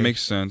 So today. that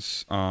makes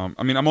sense.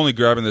 I mean, I'm only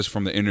grabbing this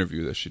from the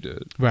interview that she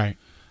did. Right.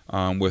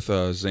 With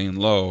Zane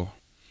Lowe.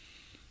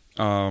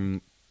 The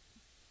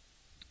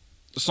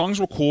songs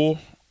were cool.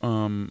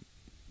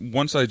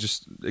 Once I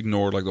just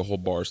ignored like the whole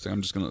bars thing,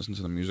 I'm just gonna listen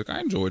to the music. I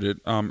enjoyed it.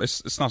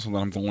 It's not something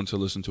I'm going to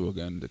listen to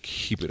again to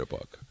keep it a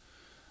buck.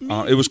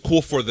 It was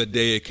cool for the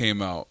day it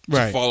came out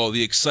Right. to follow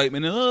the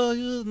excitement. Oh,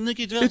 yeah,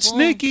 Nicki dropped It's one.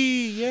 Nicki.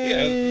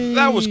 Yay. Yeah,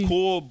 that was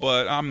cool,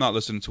 but I'm not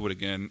listening to it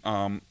again.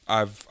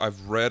 I've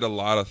read a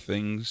lot of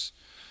things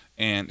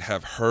and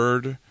have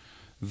heard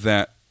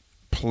that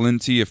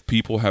plenty of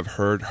people have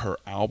heard her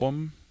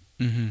album.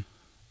 Mm-hmm.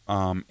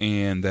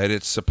 And that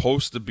it's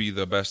supposed to be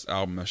the best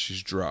album that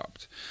she's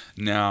dropped.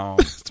 Now,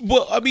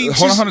 Well, I mean,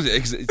 hold on.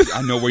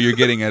 I know where you're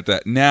getting at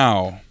that.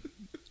 Now,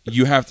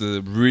 you have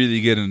to really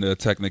get into the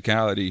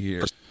technicality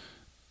here.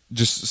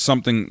 Just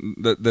something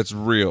that's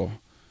real.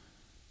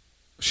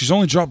 She's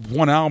only dropped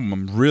one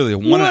album, really,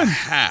 one and a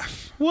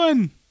half.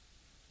 One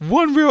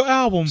real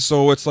album.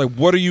 So it's like,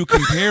 what are you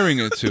comparing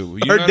it to?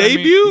 You Her know what I mean?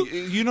 debut?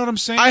 You know what I'm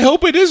saying? I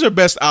hope it is her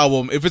best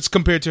album if it's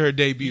compared to her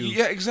debut.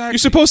 Yeah, exactly. You're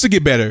supposed to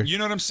get better. You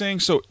know what I'm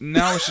saying? So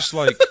now it's just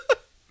like,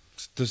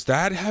 does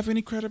that have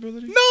any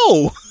credibility?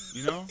 No.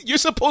 You know? You're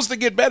supposed to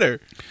get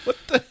better. What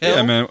the hell?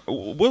 Yeah, man.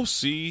 We'll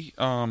see.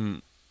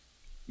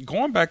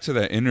 Going back to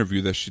that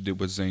interview that she did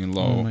with Zane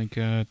Lowe, Oh, my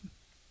God.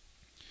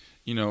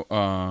 you know,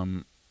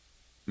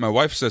 my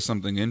wife said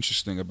something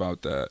interesting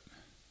about that,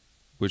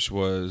 which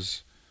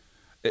was,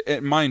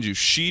 mind you,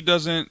 she's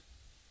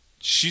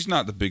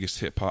not the biggest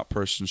hip hop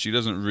person. She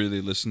doesn't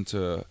really listen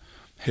to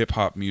hip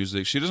hop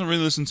music. She doesn't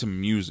really listen to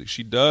music.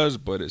 She does,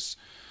 but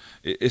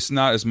it's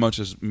not as much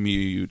as me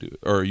or you do,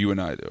 or you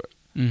and I do it.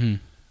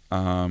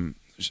 Mm-hmm.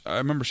 I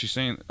remember she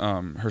saying,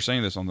 her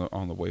saying this on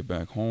the way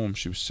back home.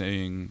 She was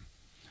saying,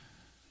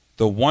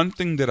 the one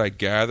thing that I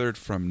gathered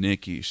from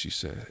Nicki, she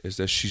said, is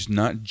that she's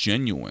not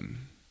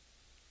genuine.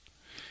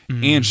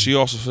 Mm-hmm. And she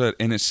also said,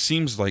 and it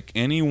seems like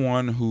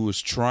anyone who is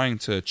trying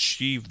to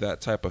achieve that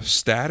type of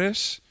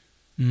status,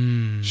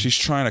 she's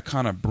trying to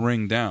kind of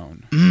bring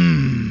down.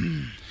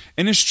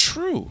 And it's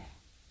true.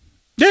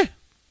 Yeah,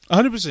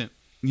 100%.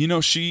 You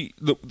know,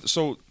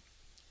 so,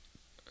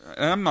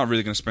 and I'm not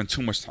really going to spend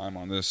too much time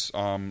on this.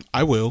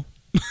 I will.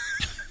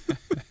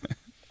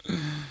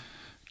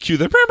 Cue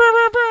the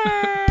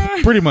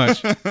Pretty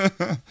much.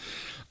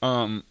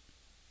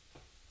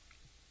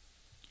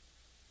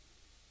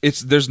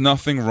 There's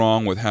nothing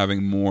wrong with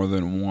having more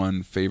than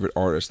one favorite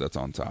artist that's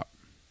on top.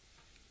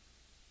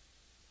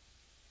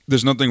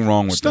 There's nothing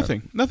wrong with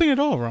There's nothing at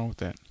all wrong with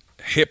that.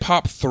 Hip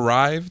hop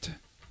thrived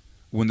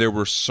when there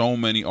were so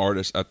many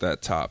artists at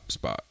that top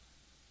spot.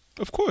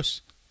 Of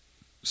course. Come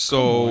on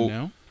So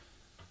now.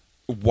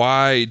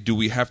 why do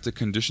we have to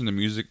condition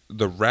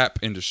the rap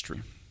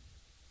industry,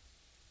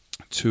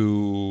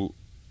 to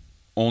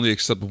only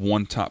accept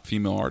one top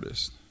female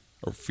artist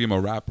or female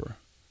rapper?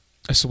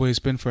 That's the way it's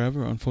been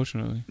forever,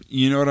 unfortunately.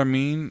 You know what I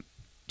mean?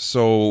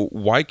 So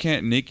why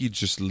can't Nicki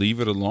just leave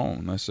it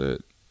alone? That's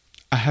it.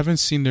 I haven't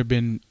seen there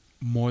been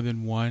more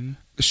than one.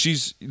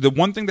 The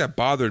one thing that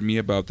bothered me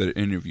about that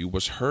interview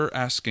was her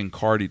asking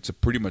Cardi to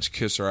pretty much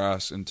kiss her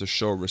ass and to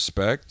show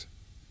respect.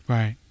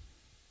 Right.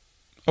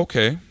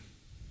 Okay.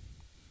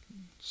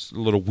 It's a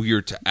little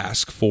weird to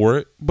ask for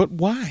it. But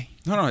why?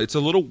 No, it's a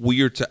little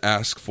weird to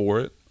ask for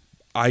it.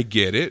 I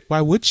get it.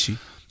 Why would she?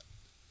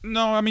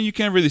 No, I mean, you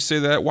can't really say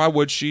that. Why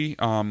would she?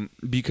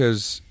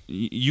 Because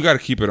you got to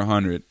keep it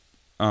 100.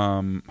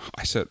 I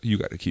said you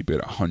got to keep it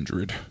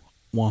 100.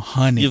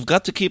 100. You've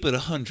got to keep it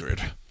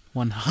 100.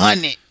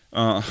 100.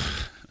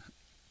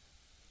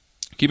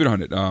 Keep it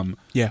 100.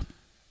 Yeah.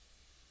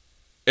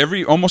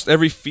 Almost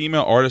every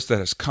female artist that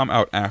has come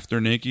out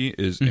after Nicki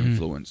is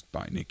influenced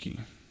by Nicki.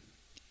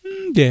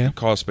 Yeah.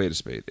 Call a spade a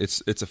spade.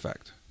 It's a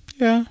fact.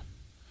 Yeah.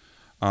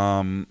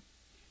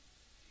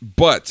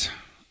 But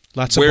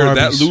Lots of where Barbies.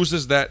 that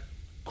loses that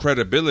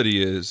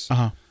credibility is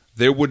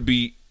there would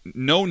be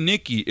no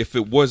Nicki if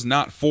it was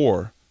not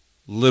for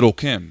Lil'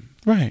 Kim.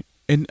 Right.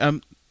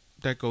 And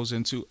that goes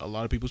into a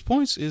lot of people's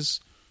points is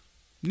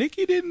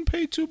Nicki didn't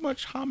pay too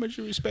much homage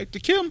and respect to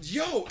Kim.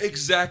 Yo,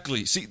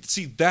 exactly.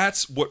 See,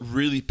 that's what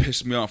really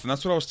pissed me off, and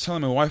that's what I was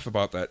telling my wife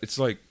about that. It's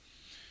like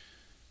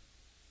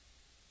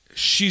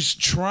she's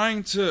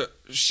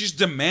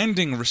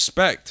demanding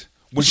respect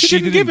when she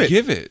didn't give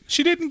it.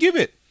 She didn't give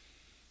it.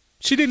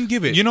 She didn't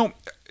give it. You know,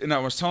 and I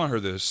was telling her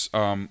this.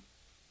 I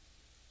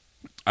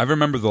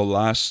remember the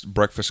last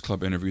Breakfast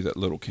Club interview that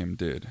Lil' Kim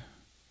did.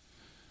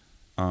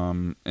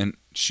 And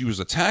she was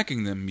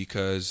attacking them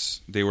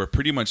because they were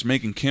pretty much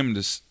making Kim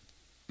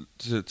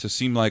to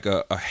seem like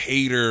a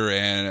hater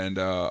and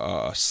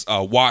a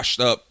washed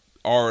up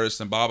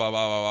artist and blah blah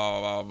blah blah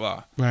blah blah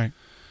blah. Right.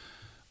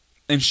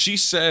 And she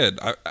said,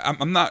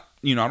 I'm not,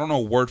 I don't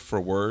know word for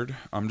word.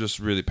 I'm just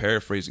really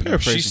paraphrasing.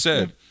 She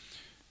said,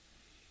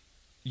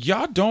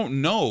 y'all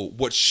don't know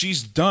what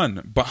she's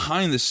done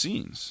behind the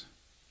scenes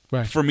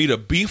for me to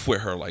beef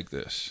with her like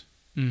this.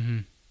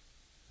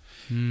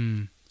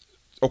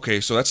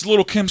 Okay, so that's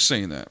Little Kim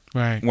saying that.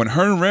 Right. When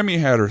her and Remy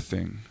had her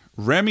thing,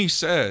 Remy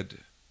said,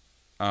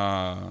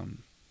 a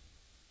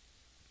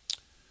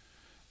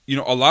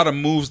lot of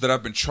moves that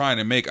I've been trying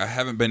to make, I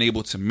haven't been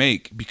able to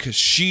make because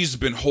she's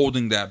been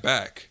holding that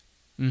back.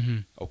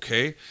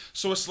 Okay?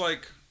 So it's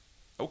like,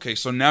 okay,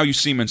 so now you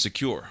seem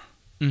insecure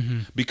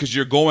because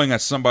you're going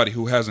at somebody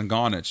who hasn't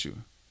gone at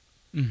you.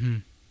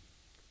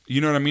 You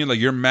know what I mean? Like,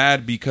 you're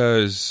mad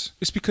because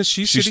it's because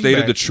she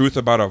stated the truth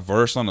about a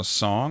verse on a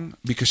song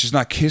because she's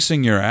not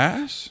kissing your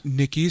ass.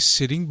 Nikki is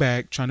sitting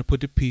back trying to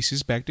put the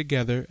pieces back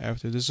together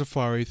after the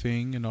Safari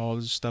thing and all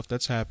this stuff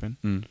that's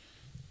happened.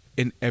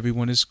 And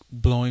everyone is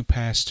blowing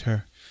past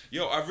her.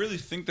 Yo, I really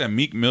think that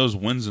Meek Mill's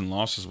wins and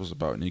losses was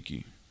about Nikki.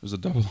 It was a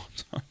double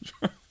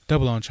entendre.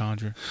 Double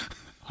entendre.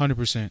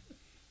 100%.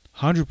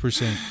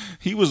 100%.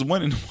 He was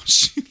winning what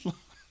she lost.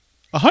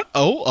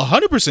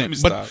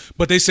 100%.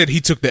 But they said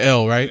he took the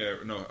L, right? Yeah,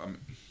 no.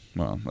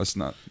 Well, let's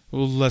not.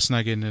 Well, let's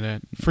not get into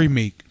that. Free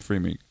Meek. Free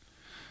Meek.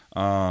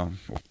 Wow.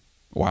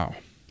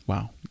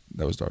 That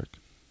was dark.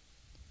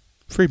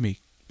 Free Meek.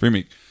 Free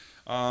Meek.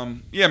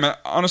 Yeah, man.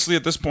 Honestly,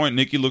 at this point,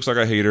 Nikki looks like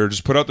a hater.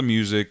 Just put out the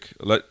music.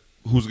 Let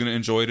who's gonna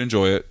enjoy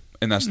it,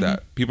 and that's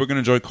that. People are gonna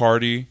enjoy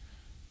Cardi.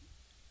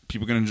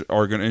 People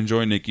are gonna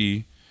enjoy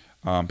Nikki.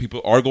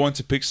 People are going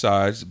to pick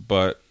sides,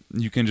 but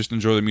you can just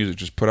enjoy the music.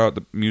 Just put out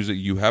the music.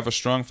 You have a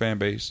strong fan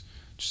base.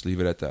 Just leave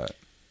it at that.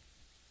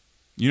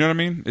 You know what I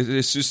mean?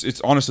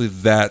 It's honestly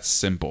that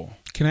simple.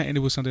 Can I end it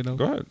with something though?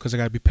 Go ahead. Because I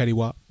gotta be petty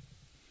wop.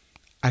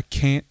 I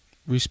can't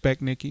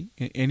respect Nikki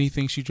in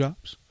anything she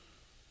drops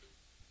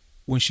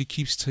when she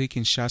keeps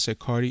taking shots at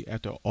Cardi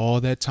after all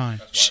that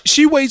time.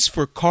 She waits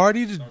for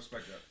Cardi to.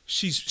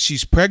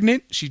 She's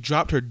pregnant. She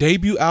dropped her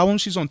debut album.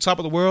 She's on top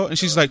of the world, and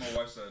she's like,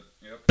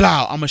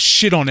 "Blah, I'm a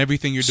shit on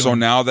everything you're doing." So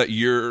now that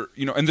you're,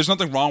 and there's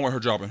nothing wrong with her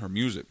dropping her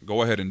music.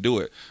 Go ahead and do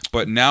it.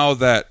 But now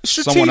that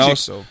someone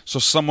else,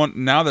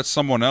 now that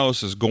someone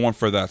else is going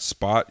for that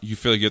spot, you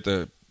feel like you have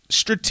to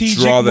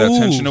draw the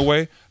attention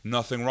away.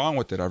 Nothing wrong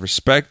with it. I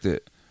respect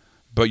it.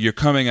 But you're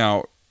coming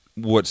out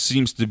what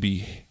seems to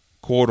be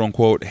quote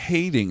unquote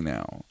hating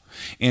now.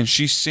 And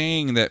she's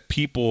saying that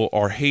people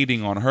are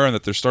hating on her and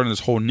that they're starting this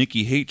whole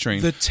Nikki hate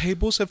train. The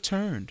tables have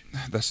turned.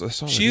 That's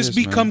all she has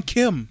become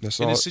Kim in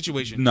this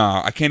situation.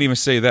 Nah, I can't even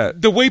say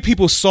that. The way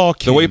people saw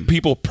Kim. The way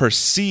people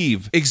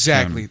perceive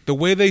exactly. Kim. The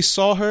way they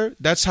saw her,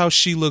 that's how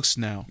she looks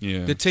now.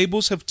 Yeah. The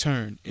tables have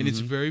turned. And it's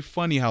very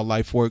funny how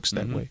life works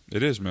that way.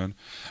 It is, man.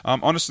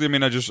 Honestly, I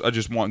mean, I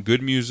just want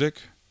good music.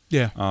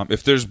 Yeah.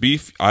 If there's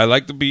beef, I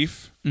like the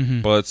beef.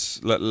 But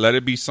let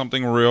it be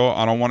something real.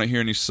 I don't want to hear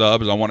any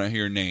subs. I want to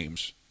hear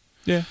names.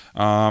 Yeah.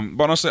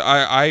 But honestly,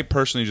 I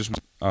personally just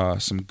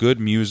want some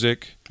good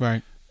music.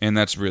 Right. And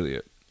that's really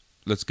it.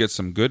 Let's get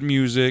some good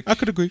music. I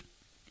could agree.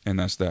 And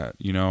that's that,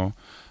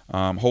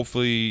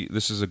 Hopefully,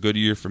 this is a good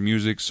year for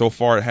music. So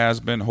far, it has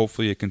been.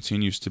 Hopefully, it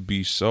continues to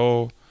be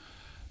so.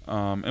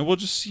 And we'll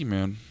just see,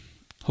 man.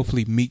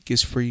 Hopefully, Meek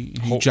is free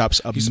and he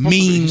drops a he's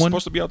mean he's one.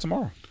 Supposed to be out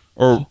tomorrow.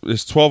 Or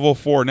it's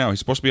 12:04 now. He's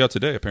supposed to be out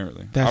today,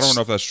 apparently. I don't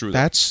know if that's true.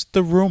 That's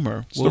the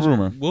rumor. It's the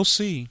rumor. We'll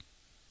see.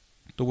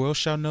 The world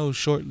shall know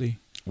shortly.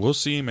 We'll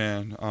see,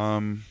 man.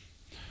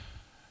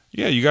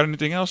 Yeah, you got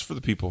anything else for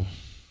the people?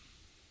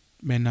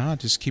 Man, nah,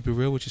 just keep it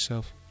real with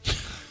yourself.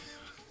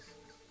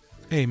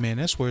 Hey, man,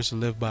 that's words to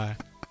live by.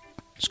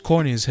 It's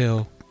corny as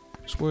hell.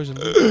 It's words to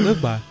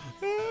live by.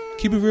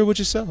 Keep it real with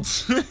yourself.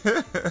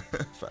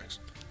 Facts.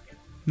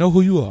 Know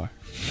who you are.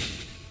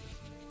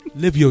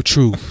 Live your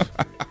truth.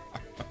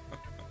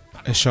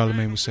 As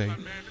Charlamagne would say.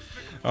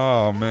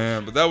 Oh,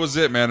 man. But that was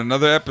it, man.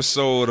 Another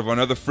episode of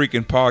another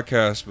freaking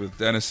podcast with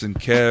Dennis and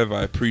Kev.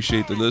 I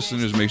appreciate the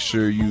listeners. Make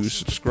sure you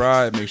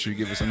subscribe. Make sure you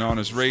give us an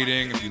honest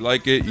rating. If you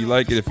like it, you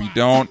like it. If you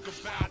don't,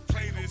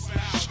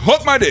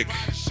 hook my dick.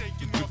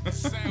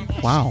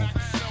 Wow.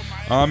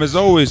 As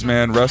always,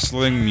 man,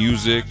 wrestling,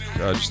 music,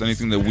 just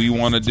anything that we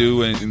want to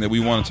do, anything that we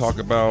want to talk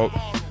about.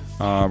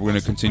 We're going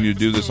to continue to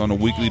do this on a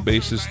weekly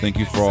basis. Thank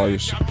you for all your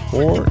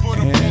support.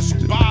 And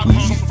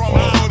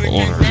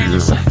we are here.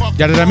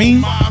 Got it, I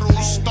mean?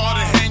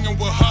 Started hanging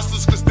with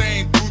hustlers cause they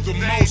ain't do the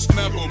most.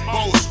 Never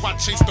boast. Why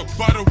chase the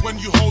butter when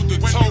you hold the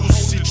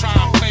toast? She try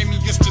and play me,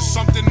 it's just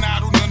something I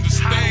don't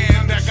understand.